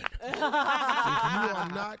open. If you are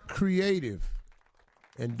not creative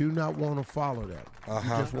and do not want to follow that, you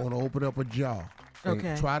just want to open up a jar Okay.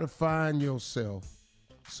 and try to find yourself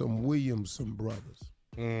some Williamson Brothers.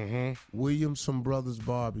 Mm-hmm. Williamson Brothers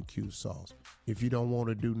barbecue sauce if you don't want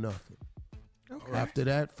to do nothing. Okay. After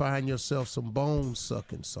that, find yourself some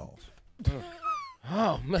bone-sucking sauce.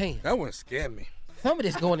 Oh, man. That wouldn't scare me. Some of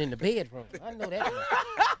this going in the bedroom. I know that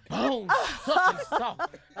one. Boom, sucking sauce.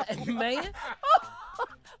 Man.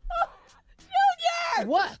 Junior!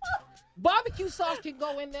 What? Barbecue sauce can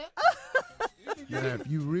go in there. Now, if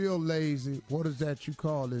you real lazy, what is that you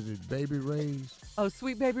call? Is it Baby Ray's? Oh,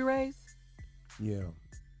 Sweet Baby Ray's? Yeah.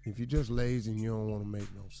 If you're just lazy and you don't want to make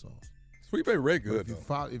no sauce. Sweet Baby Ray But good,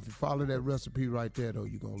 though. if you follow that recipe right there, though,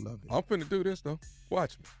 you're going to love it. I'm finna do this, though.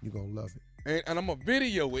 Watch me. You're going to love it. And I'm going to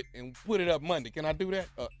video it and put it up Monday. Can I do that?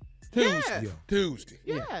 Tuesday. Yeah. Tuesday.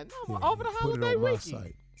 Yeah, no, Yeah. over the Put holiday it on my weekend.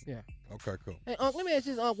 site. Yeah. Okay, cool. Hey, Unc, let me ask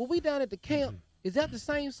you this, Unc. When we down at the camp, is that the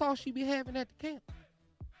same sauce you be having at the camp?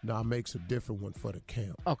 No, I makes a different one for the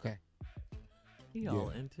camp. Okay. He all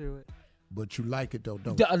into it. But you like it, though,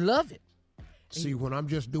 don't you? I love it. See, when I'm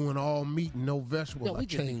just doing all meat and no vegetables, No, I we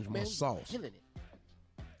just- change my man, we sauce. killing it.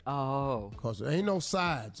 Oh. Because there ain't no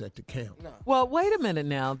sides at the camp. No. Well, wait a minute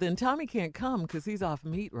now. Then Tommy can't come because he's off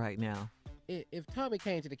meat right now. If Tommy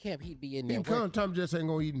came to the camp, he'd be in He there. can come, Tom just ain't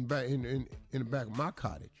going to eat in the back of my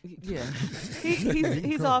cottage. Yeah.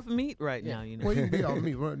 He's off meat right now, you know. Well, you can be off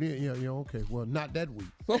meat. Right? Yeah, okay. Well, not that week.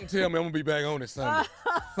 Something tell me I'm going to be back on it Sunday.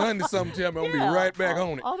 Sunday, something tell me I'm going to be right back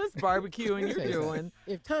on it. All this barbecuing you're doing.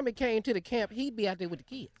 If Tommy came to the camp, he'd be out there with the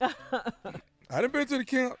kids. I done been to the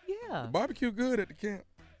camp. Yeah. The barbecue good at the camp.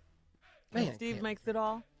 Man, Steve camp. makes it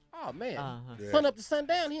all. Oh, man. Yeah. Sun up to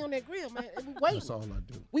sundown, he on that grill, man. And we waiting. That's all I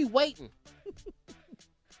do. We waiting.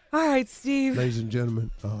 All right, Steve. Ladies and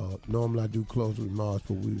gentlemen, normally I do closing remarks,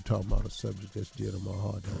 but we were talking about a subject that's dear to my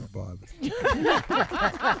heart down at barbecue.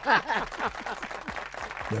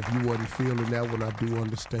 Now, if you wasn't feeling that one, I do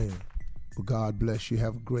understand. Well, God bless you.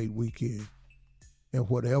 Have a great weekend. And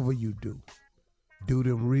whatever you do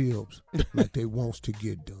them ribs like they wants to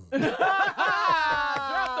get done. Drop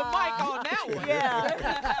the mic on that one.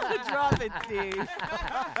 Yeah. Drop it, Steve.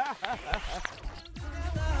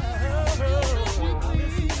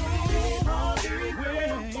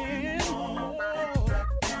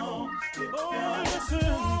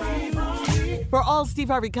 For all Steve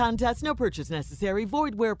Harvey contests, no purchase necessary,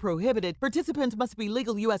 void where prohibited. Participants must be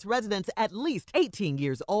legal U.S. residents at least 18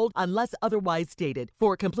 years old unless otherwise stated.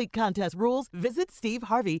 For complete contest rules, visit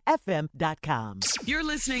SteveHarveyFM.com. You're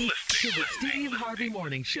listening to the Steve Harvey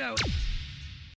Morning Show.